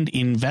and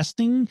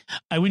investing,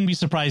 I wouldn't be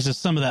surprised if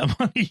some of that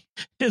money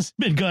has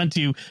been gone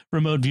to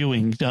remote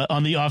viewing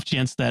on the off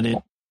chance that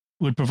it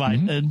would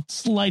provide a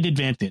slight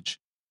advantage.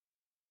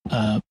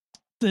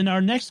 Then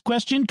our next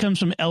question comes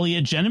from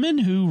Elliot Gentleman,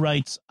 who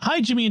writes, "Hi,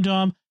 Jimmy and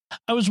Dom.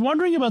 I was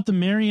wondering about the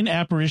Marian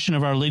apparition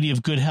of Our Lady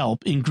of Good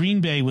Help in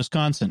Green Bay,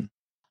 Wisconsin.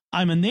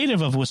 I'm a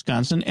native of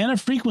Wisconsin and a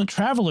frequent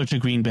traveler to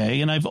Green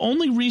Bay, and I've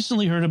only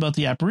recently heard about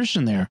the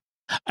apparition there.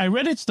 I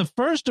read it's the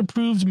first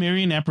approved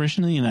Marian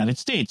apparition in the United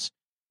States.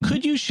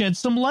 Could you shed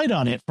some light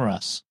on it for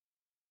us?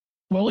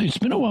 Well, it's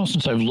been a while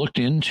since I've looked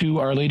into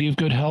Our Lady of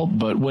Good Help,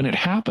 but when it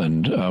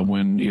happened,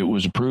 when it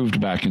was approved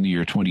back in the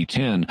year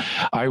 2010,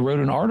 I wrote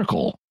an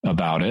article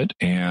about it.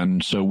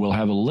 And so we'll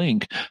have a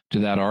link to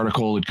that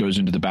article. It goes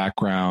into the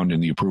background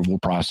and the approval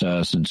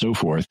process and so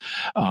forth.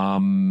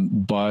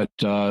 But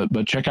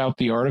check out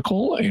the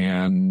article,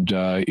 and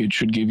it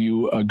should give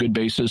you a good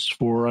basis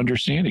for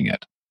understanding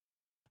it.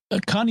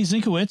 Connie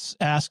Zinkowitz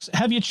asks,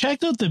 have you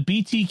checked out the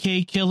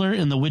BTK killer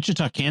in the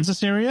Wichita,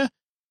 Kansas area?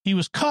 He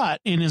was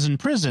caught and is in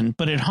prison,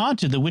 but it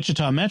haunted the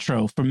Wichita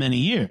Metro for many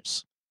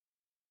years.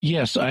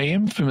 Yes, I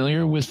am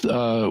familiar with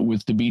the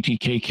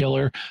BTK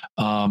killer.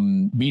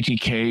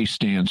 BTK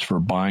stands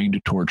for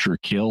bind, torture,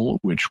 kill,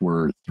 which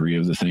were three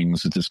of the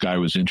things that this guy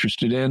was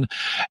interested in.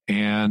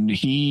 And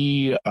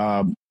he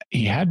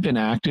had been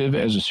active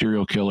as a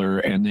serial killer,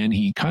 and then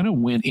he kind of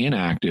went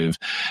inactive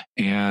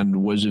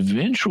and was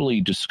eventually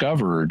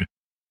discovered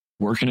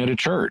working at a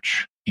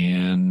church.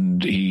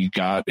 And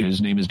his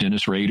name is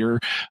Dennis Rader.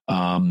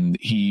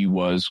 He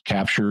was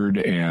captured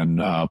and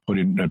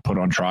put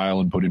on trial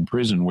and put in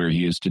prison where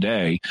he is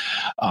today.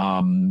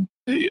 We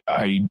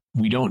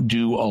don't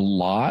do a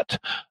lot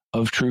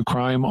of true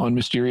crime on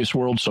Mysterious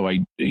World, so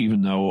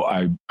even though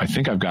I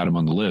think I've got him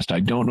on the list, I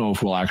don't know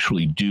if we'll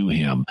actually do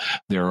him.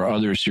 There are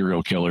other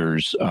serial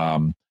killers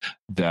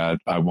that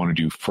I want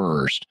to do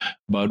first,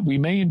 but we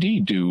may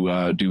indeed do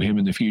him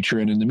in the future.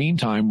 And in the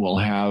meantime, we'll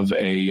have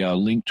a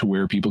link to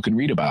where people can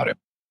read about it.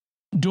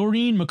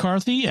 Doreen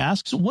McCarthy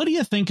asks, what do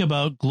you think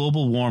about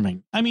global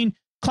warming? I mean,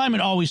 climate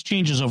always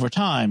changes over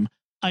time.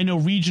 I know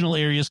regional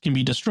areas can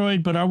be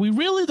destroyed, but are we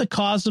really the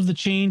cause of the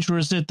change, or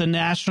is it the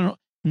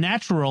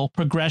natural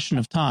progression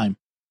of time?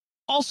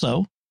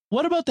 Also,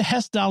 what about the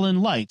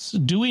Hessdalen lights?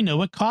 Do we know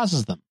what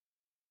causes them?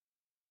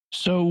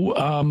 So,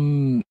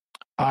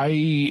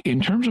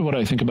 in terms of what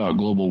I think about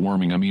global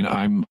warming, I mean,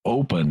 I'm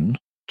open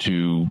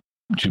to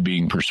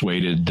being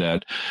persuaded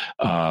that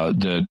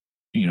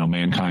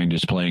mankind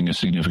is playing a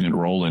significant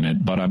role in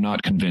it, but I'm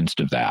not convinced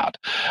of that.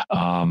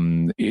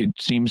 It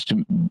seems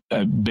to,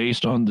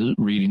 based on the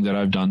reading that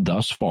I've done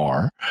thus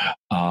far,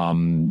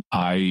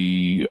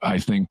 I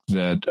think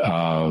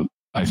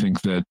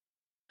that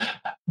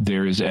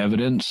there is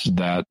evidence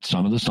that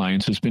some of the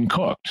science has been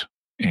cooked.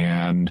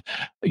 And,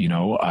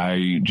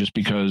 just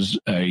because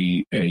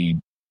a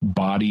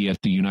body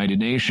at the United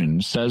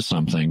Nations says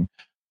something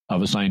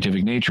of a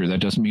scientific nature, that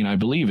doesn't mean I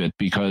believe it,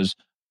 because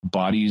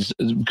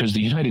the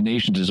United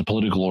Nations is a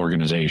political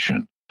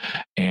organization,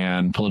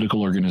 and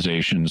political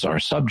organizations are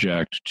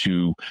subject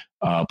to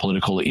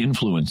political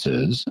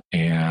influences,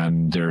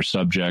 and they're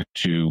subject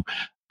to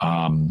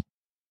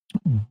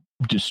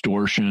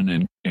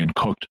distortion and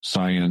cooked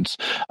science.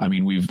 I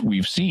mean,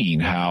 we've seen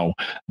how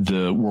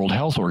the World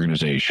Health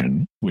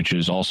Organization, which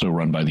is also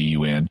run by the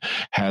UN,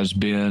 has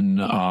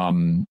been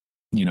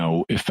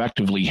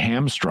effectively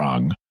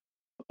hamstrung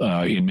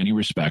in many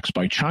respects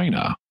by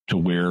China, to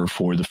where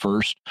for the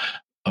first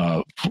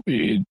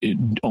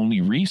it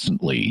only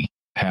recently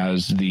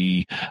has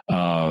the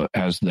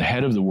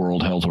head of the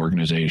World Health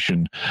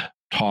Organization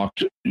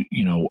talked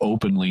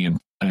openly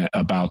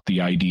about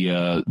the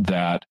idea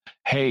that,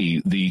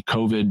 hey, the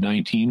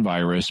COVID-19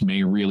 virus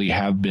may really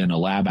have been a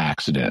lab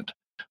accident,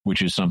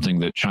 which is something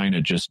that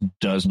China just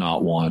does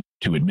not want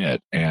to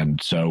admit.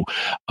 And so,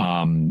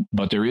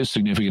 but there is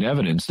significant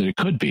evidence that it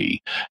could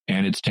be,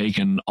 and it's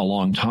taken a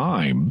long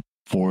time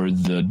for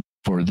the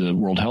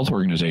World Health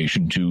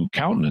Organization to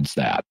countenance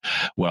that.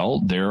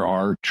 Well, there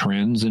are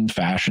trends and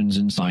fashions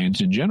in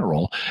science in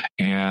general.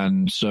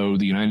 And so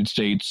the United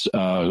States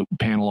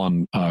panel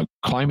on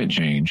climate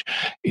change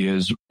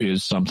is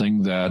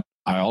something that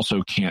I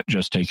also can't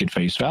just take at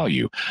face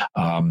value.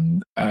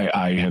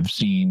 I have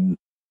seen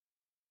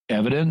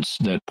evidence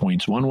that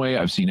points one way.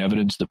 I've seen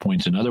evidence that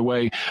points another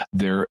way.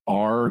 There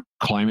are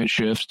climate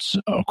shifts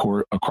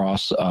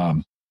across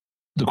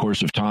the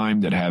course of time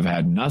that have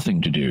had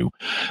nothing to do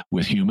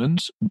with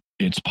humans.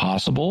 It's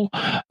possible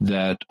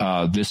that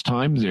this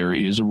time there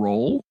is a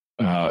role.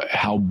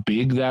 How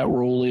big that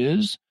role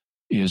is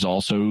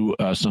also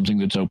something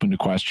that's open to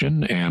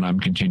question, and I'm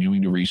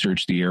continuing to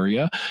research the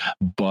area.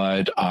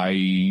 But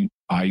I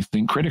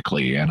think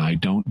critically, and I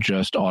don't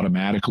just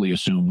automatically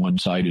assume one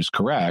side is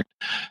correct,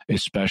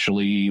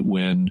 especially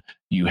when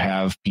you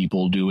have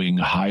people doing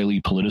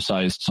highly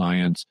politicized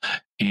science.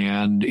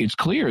 And it's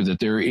clear that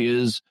there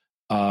is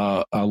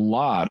a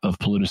lot of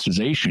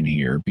politicization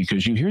here,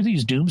 because you hear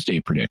these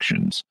doomsday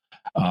predictions.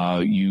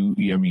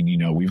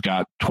 We've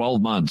got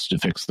 12 months to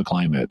fix the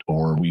climate,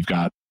 or we've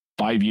got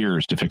 5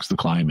 years to fix the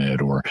climate,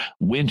 or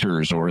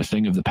winters or a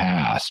thing of the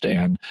past.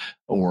 And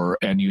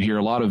you hear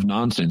a lot of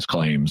nonsense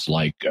claims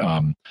like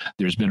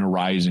there's been a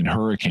rise in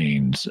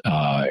hurricanes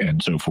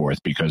and so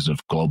forth because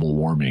of global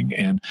warming.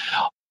 And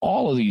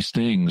all of these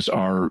things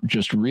are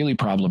just really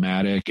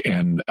problematic,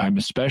 and I'm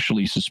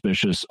especially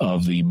suspicious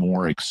of the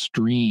more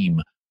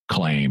extreme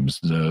claims,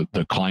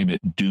 the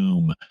climate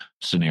doom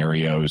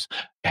scenarios,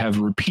 have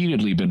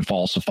repeatedly been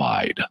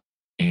falsified.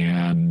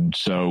 And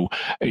so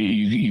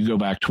you go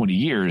back 20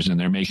 years and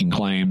they're making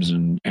claims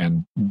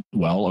and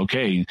well,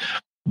 okay,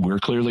 we're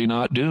clearly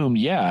not doomed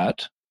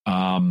yet.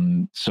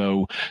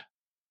 So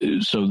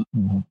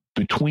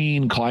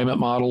between climate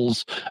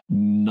models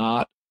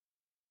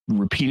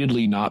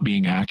repeatedly not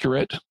being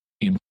accurate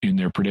in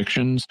their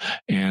predictions,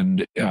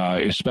 and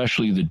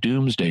especially the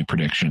doomsday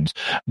predictions,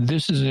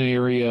 this is an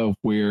area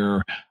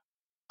where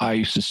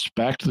I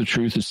suspect the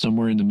truth is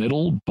somewhere in the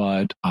middle,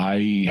 but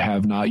I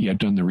have not yet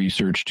done the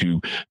research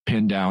to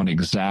pin down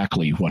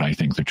exactly what I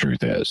think the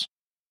truth is.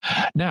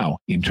 Now,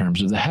 in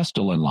terms of the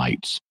Hessdalen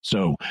lights,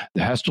 so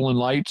the Hessdalen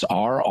lights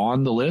are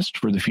on the list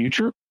for the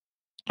future.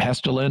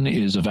 Hessdalen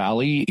is a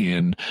valley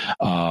in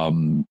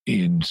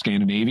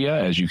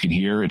Scandinavia. As you can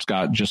hear, it's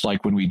got, just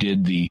like when we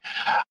did the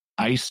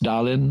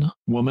Icedalen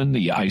woman,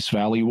 the Ice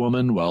Valley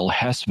woman, well,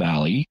 Hess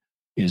Valley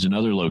is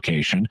another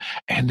location,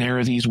 and there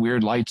are these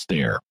weird lights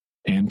there.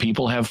 And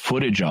people have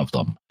footage of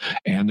them,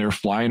 and they're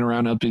flying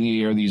around up in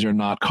the air. These are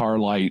not car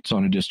lights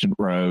on a distant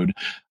road.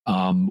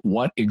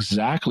 What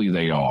exactly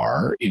they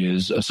are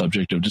is a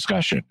subject of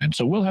discussion. And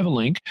so we'll have a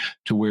link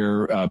to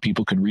where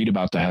people can read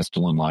about the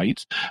Hessdalen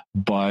lights,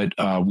 but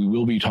we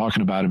will be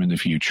talking about them in the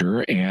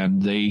future.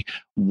 And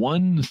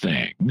one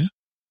thing,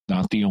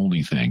 not the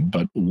only thing,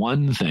 but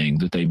one thing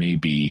that they may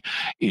be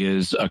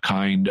is a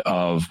kind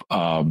of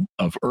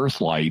earth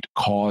light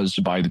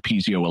caused by the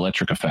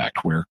piezoelectric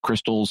effect, where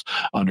crystals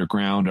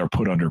underground are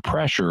put under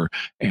pressure,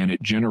 and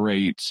it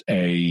generates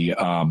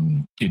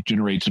an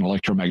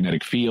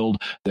electromagnetic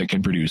field that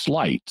can produce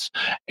lights.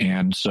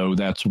 And so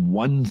that's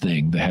one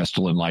thing the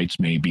Hessdalen lights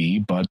may be,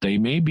 but they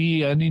may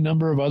be any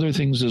number of other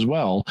things as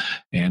well.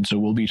 And so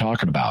we'll be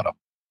talking about them.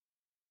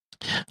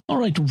 All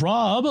right,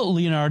 Rob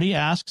Leonardi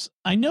asks,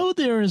 I know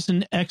there is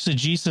an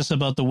exegesis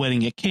about the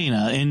wedding at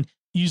Cana and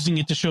using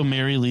it to show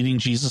Mary leading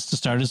Jesus to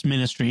start his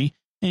ministry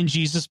and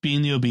Jesus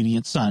being the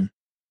obedient son.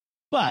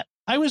 But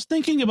I was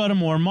thinking about a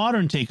more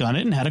modern take on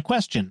it and had a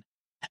question.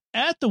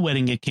 At the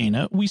wedding at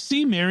Cana, we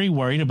see Mary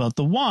worried about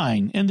the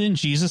wine and then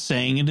Jesus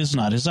saying it is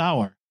not his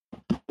hour.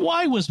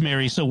 Why was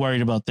Mary so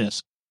worried about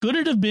this? Could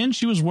it have been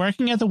she was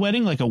working at the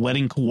wedding like a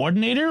wedding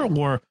coordinator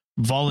or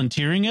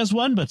volunteering as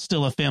one, but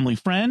still a family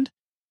friend?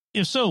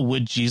 If so,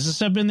 would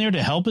Jesus have been there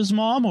to help his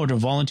mom or to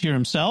volunteer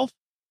himself?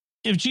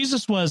 If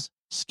Jesus was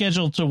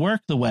scheduled to work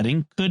the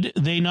wedding, could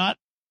they not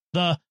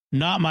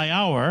my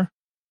hour?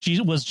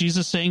 Was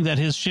Jesus saying that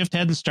his shift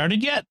hadn't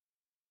started yet?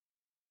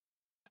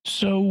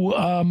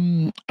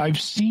 So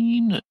I've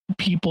seen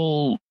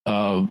people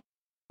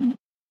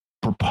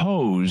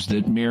propose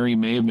that Mary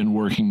may have been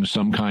working in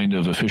some kind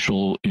of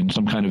official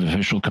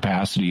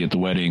capacity at the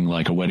wedding,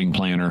 like a wedding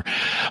planner.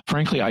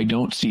 Frankly, I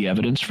don't see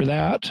evidence for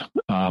that.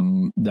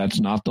 That's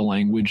not the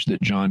language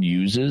that John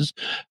uses.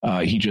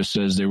 He just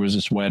says there was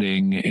this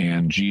wedding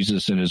and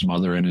Jesus and his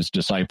mother and his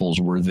disciples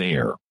were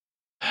there.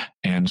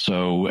 And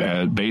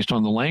so based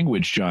on the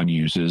language John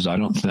uses, I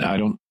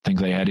don't think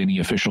they had any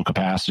official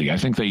capacity. I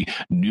think they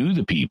knew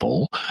the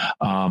people,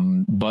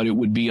 but it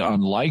would be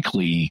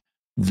unlikely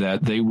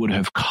that they would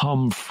have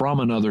come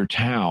from another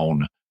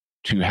town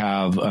to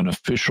have an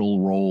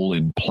official role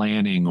in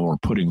planning or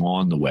putting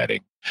on the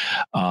wedding.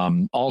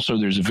 Also,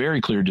 there's a very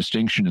clear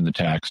distinction in the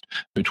text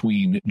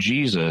between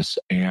Jesus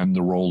and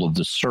the role of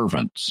the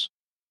servants.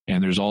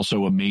 And there's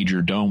also a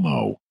major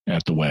domo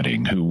at the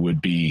wedding who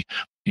would be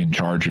in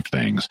charge of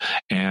things.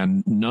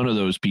 And none of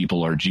those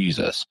people are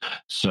Jesus.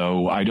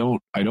 So I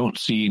don't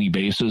see any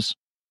basis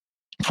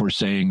for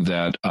saying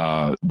that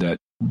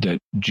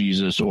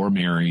Jesus or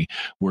Mary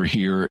were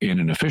here in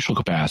an official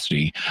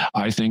capacity.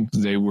 I think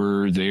they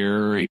were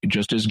there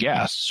just as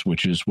guests,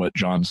 which is what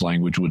John's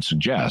language would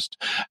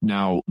suggest.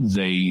 Now,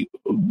 they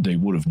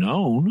would have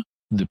known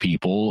the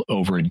people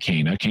over in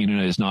Cana.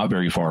 Cana is not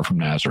very far from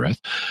Nazareth.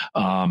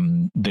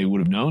 They would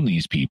have known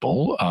these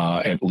people,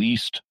 at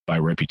least by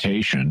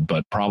reputation,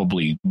 but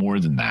probably more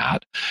than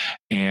that.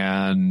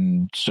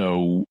 And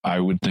so I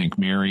would think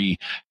Mary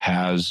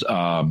has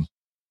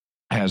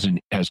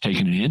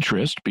taken an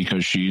interest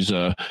because she's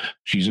a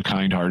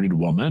kind-hearted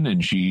woman,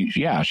 and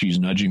she's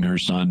nudging her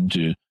son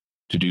to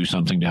do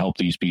something to help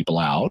these people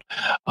out.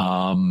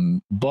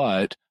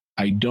 But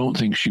I don't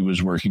think she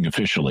was working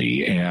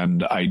officially,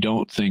 and I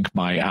don't think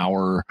my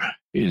hour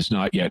is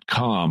not yet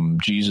come.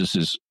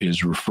 Jesus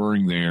is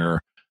referring there,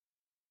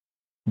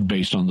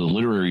 based on the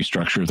literary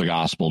structure of the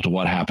gospel, to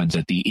what happens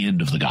at the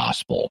end of the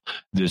gospel.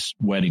 This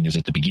wedding is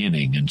at the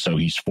beginning, and so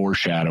he's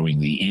foreshadowing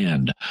the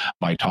end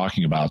by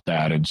talking about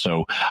that. And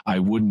so I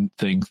wouldn't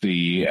think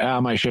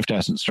my shift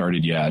hasn't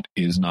started yet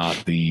is not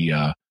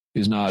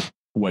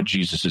what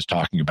Jesus is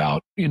talking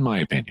about, in my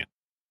opinion.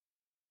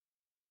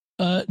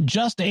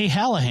 Just A.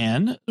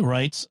 Hallahan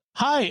writes,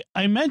 hi,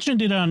 I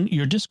mentioned it on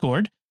your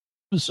Discord,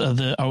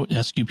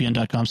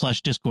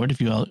 sqpn.com/Discord,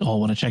 if you all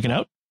want to check it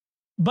out.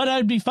 But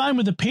I'd be fine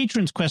with the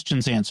patrons'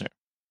 questions answer.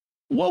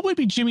 What would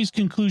be Jimmy's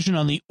conclusion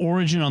on the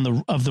origin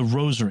of the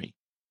rosary?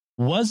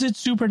 Was it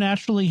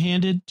supernaturally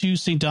handed to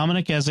St.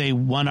 Dominic as a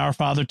one Our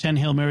Father, 10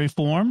 Hail Mary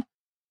form?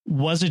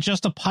 Was it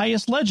just a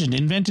pious legend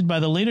invented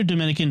by the later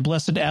Dominican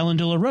Blessed Alain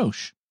de la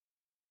Roche?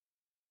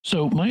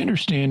 So my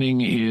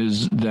understanding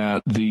is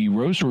that the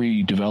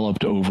rosary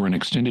developed over an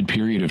extended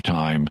period of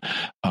time,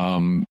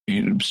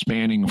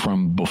 spanning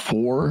from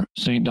before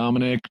St.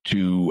 Dominic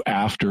to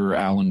after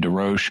Alain de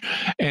Roche,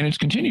 and it's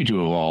continued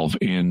to evolve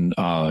in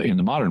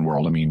the modern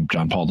world. I mean,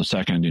 John Paul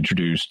II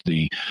introduced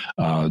the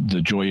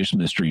joyous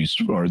mysteries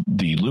or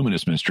the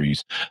luminous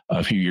mysteries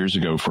a few years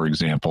ago, for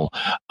example.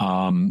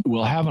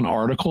 We'll have an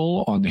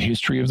article on the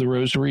history of the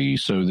rosary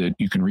so that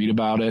you can read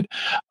about it.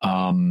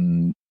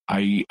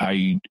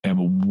 I am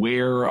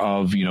aware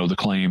of, the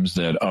claims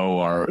that,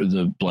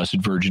 the Blessed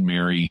Virgin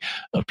Mary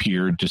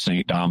appeared to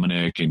St.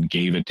 Dominic and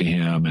gave it to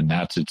him, and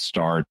that's its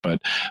start.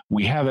 But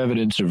we have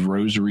evidence of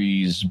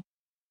rosaries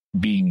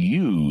being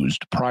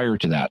used prior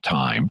to that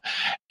time,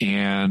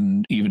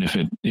 and even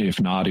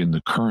if not in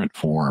the current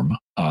form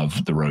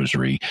of the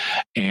rosary,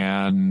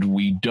 and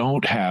we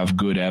don't have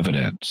good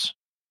evidence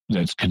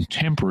that's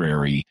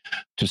contemporary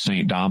to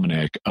St.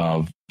 Dominic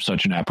of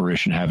such an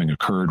apparition having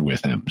occurred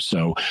with him.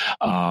 So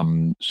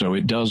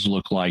it does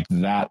look like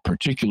that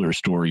particular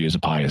story is a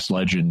pious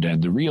legend,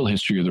 and the real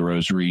history of the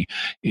rosary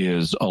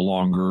is a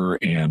longer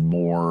and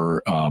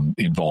more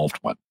involved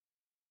one.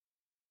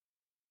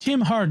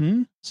 Tim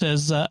Harden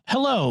says,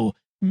 hello,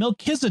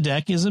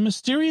 Melchizedek is a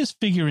mysterious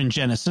figure in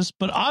Genesis,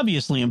 but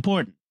obviously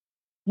important.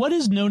 What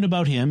is known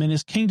about him and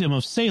his kingdom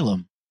of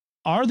Salem?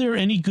 Are there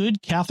any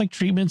good Catholic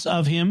treatments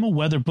of him,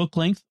 whether book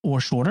length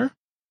or shorter?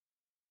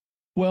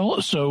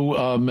 Well,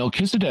 so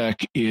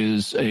Melchizedek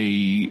is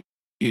a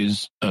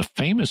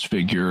famous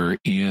figure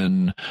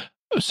in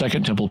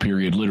Second Temple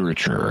period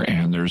literature,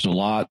 and there's a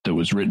lot that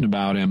was written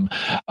about him.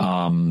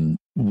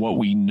 What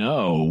we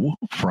know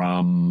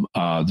from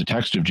the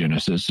text of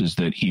Genesis is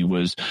that he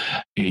was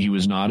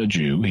not a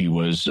Jew. He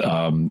was he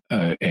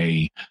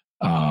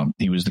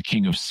was the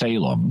king of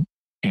Salem.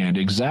 And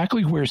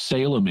exactly where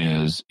Salem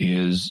is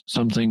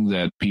something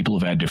that people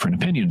have had different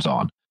opinions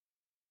on.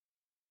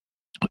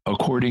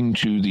 According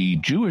to the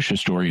Jewish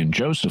historian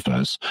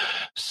Josephus,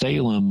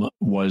 Salem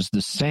was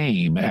the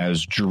same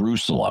as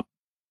Jerusalem.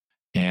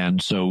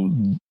 And so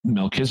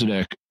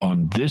Melchizedek,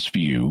 on this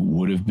view,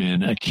 would have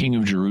been a king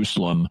of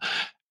Jerusalem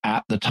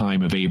at the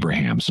time of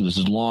Abraham. So this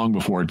is long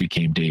before it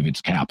became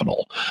David's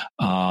capital.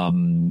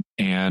 And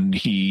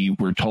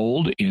we're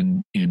told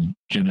in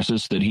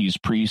Genesis that he's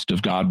priest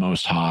of God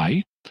Most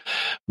High,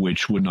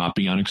 which would not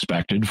be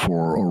unexpected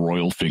for a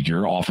royal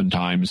figure.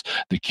 Oftentimes,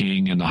 the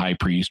king and the high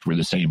priest were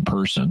the same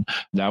person.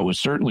 That was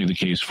certainly the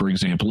case, for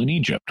example, in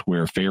Egypt,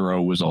 where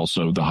Pharaoh was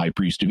also the high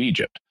priest of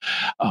Egypt.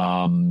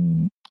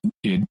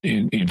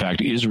 In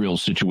fact,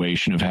 Israel's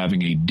situation of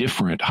having a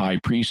different high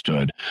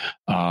priesthood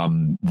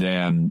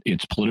than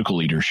its political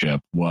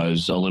leadership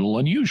was a little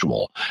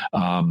unusual.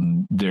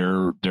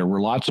 There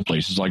were lots of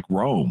places like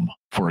Rome,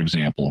 for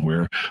example,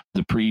 where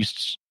the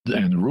priests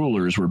and the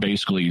rulers were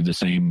basically the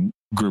same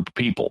group of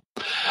people.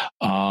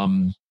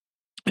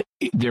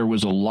 There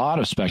was a lot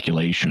of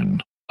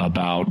speculation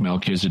about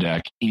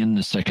Melchizedek in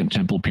the Second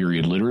Temple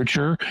period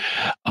literature.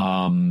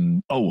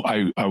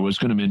 I was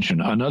going to mention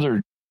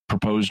another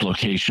proposed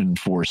location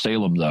for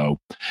Salem, though,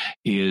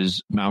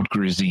 is Mount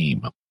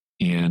Gerizim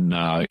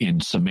in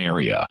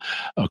Samaria.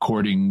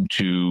 According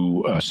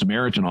to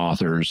Samaritan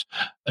authors,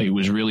 it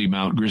was really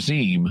Mount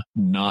Gerizim,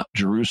 not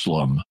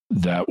Jerusalem,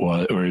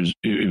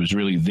 it was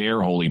really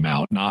their holy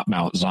mount, not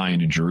Mount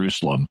Zion in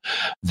Jerusalem,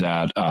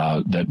 that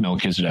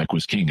Melchizedek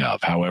was king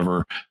of.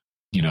 However,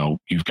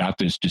 you've got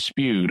this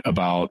dispute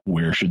about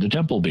where should the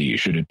temple be?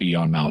 Should it be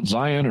on Mount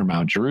Zion or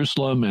Mount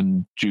Jerusalem?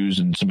 And Jews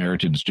and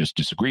Samaritans just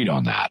disagreed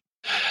on that.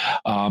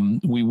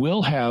 We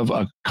will have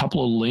a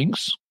couple of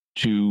links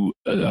to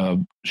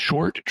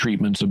short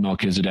treatments of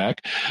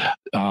Melchizedek.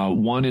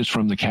 One is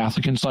from the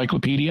Catholic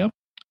Encyclopedia,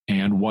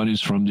 and one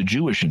is from the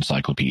Jewish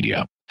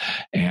Encyclopedia.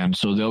 And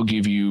so they'll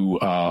give you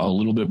a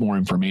little bit more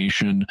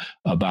information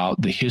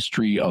about the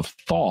history of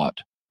thought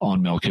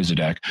on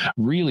Melchizedek.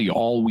 Really,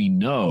 all we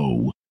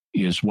know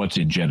is what's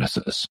in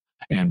Genesis.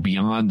 And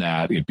beyond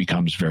that, it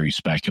becomes very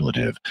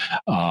speculative.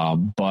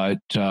 But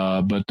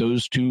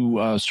those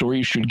two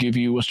stories should give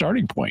you a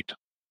starting point.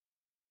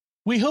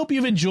 We hope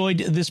you've enjoyed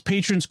this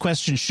Patrons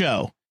Question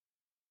show.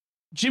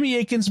 Jimmy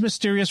Akin's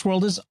Mysterious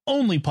World is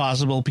only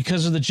possible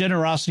because of the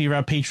generosity of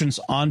our patrons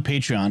on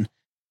Patreon.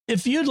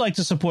 If you'd like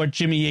to support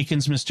Jimmy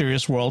Akin's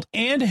Mysterious World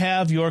and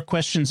have your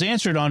questions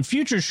answered on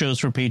future shows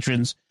for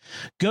patrons,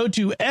 go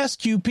to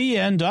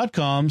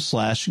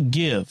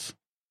sqpn.com/give.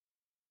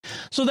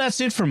 So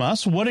that's it from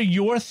us. What are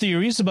your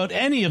theories about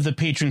any of the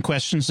patron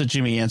questions that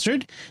Jimmy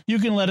answered? You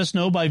can let us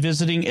know by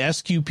visiting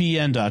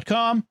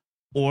sqpn.com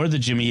or the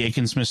Jimmy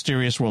Akin's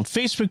Mysterious World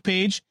Facebook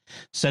page,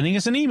 sending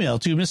us an email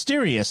to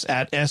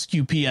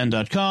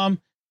mysterious@sqpn.com,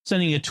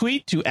 sending a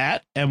tweet to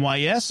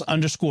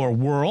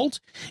 @MYS_world,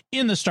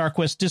 in the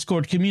StarQuest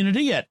Discord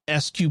community at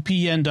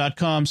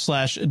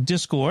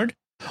sqpn.com/discord,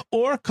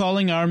 or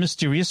calling our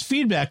mysterious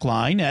feedback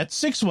line at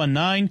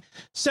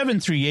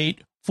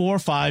 619-738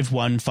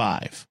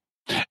 4515.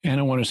 And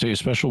I want to say a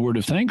special word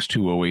of thanks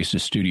to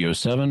Oasis Studio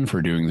 7 for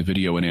doing the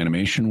video and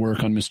animation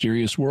work on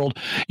Mysterious World.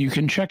 You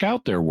can check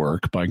out their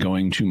work by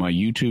going to my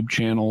YouTube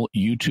channel,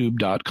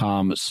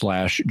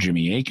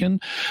 youtube.com/Jimmy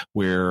Akin,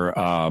 where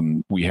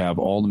we have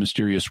all the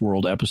Mysterious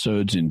World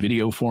episodes in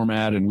video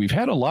format. And we've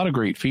had a lot of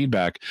great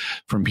feedback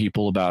from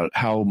people about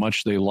how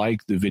much they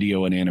like the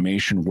video and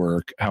animation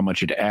work, how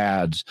much it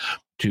adds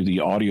to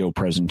the audio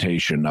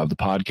presentation of the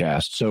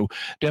podcast. So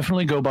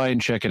definitely go by and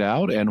check it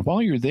out. And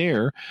while you're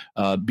there,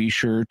 be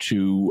sure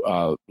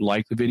to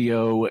like the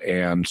video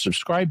and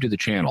subscribe to the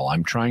channel.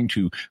 I'm trying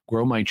to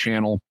grow my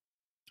channel,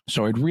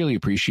 so I'd really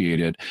appreciate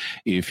it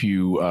if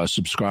you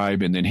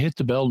subscribe and then hit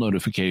the bell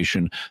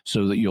notification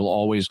so that you'll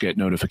always get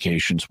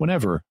notifications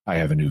whenever I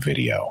have a new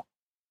video.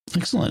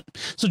 Excellent.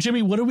 So,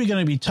 Jimmy, what are we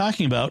going to be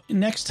talking about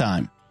next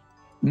time?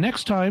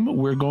 Next time,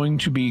 we're going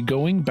to be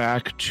going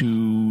back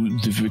to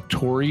the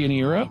Victorian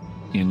era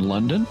in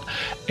London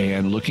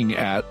and looking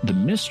at the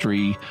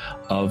mystery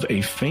of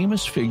a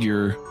famous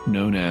figure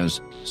known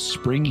as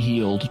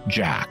Spring-Heeled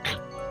Jack.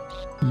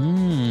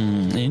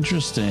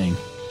 Interesting.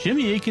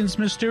 Jimmy Akin's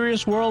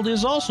Mysterious World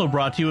is also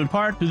brought to you in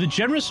part through the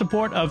generous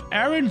support of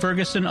Aaron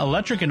Ferguson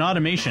Electric and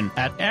Automation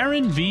at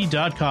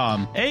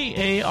aaronv.com,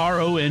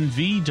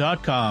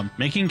 AARONV.com,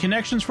 making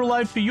connections for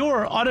life for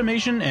your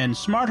automation and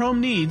smart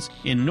home needs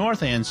in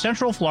North and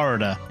Central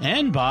Florida.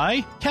 And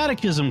by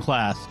Catechism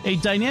Class, a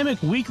dynamic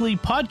weekly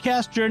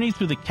podcast journey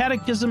through the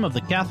Catechism of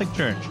the Catholic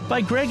Church by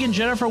Greg and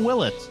Jennifer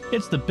Willits.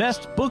 It's the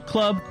best book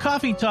club,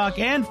 coffee talk,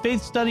 and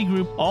faith study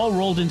group all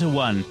rolled into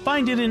one.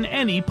 Find it in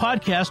any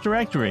podcast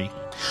directory.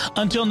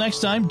 Until next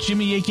time,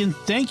 Jimmy Akin,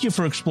 thank you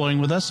for exploring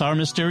with us our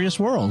mysterious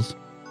world.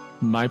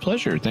 My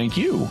pleasure. Thank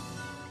you.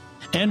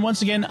 And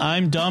once again,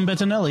 I'm Dom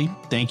Bettinelli.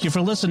 Thank you for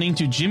listening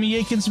to Jimmy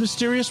Akin's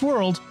Mysterious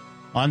World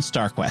on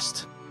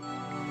StarQuest.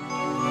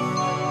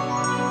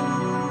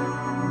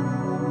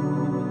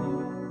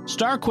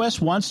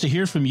 StarQuest wants to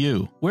hear from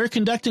you. We're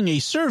conducting a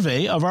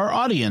survey of our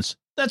audience.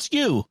 That's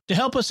you, to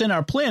help us in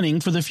our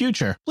planning for the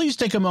future. Please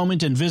take a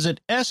moment and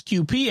visit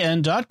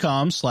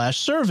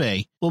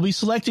sqpn.com/survey. We'll be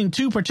selecting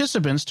 2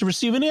 participants to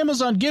receive an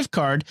Amazon gift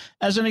card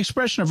as an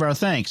expression of our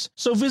thanks.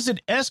 So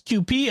visit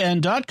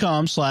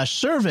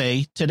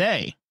sqpn.com/survey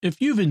today. If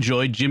you've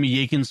enjoyed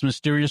Jimmy Akin's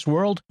Mysterious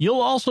World,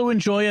 you'll also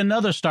enjoy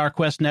another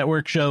StarQuest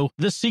Network show,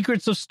 The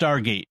Secrets of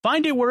Stargate.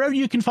 Find it wherever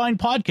you can find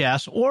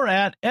podcasts or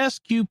at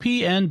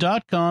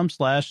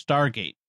sqpn.com/Stargate.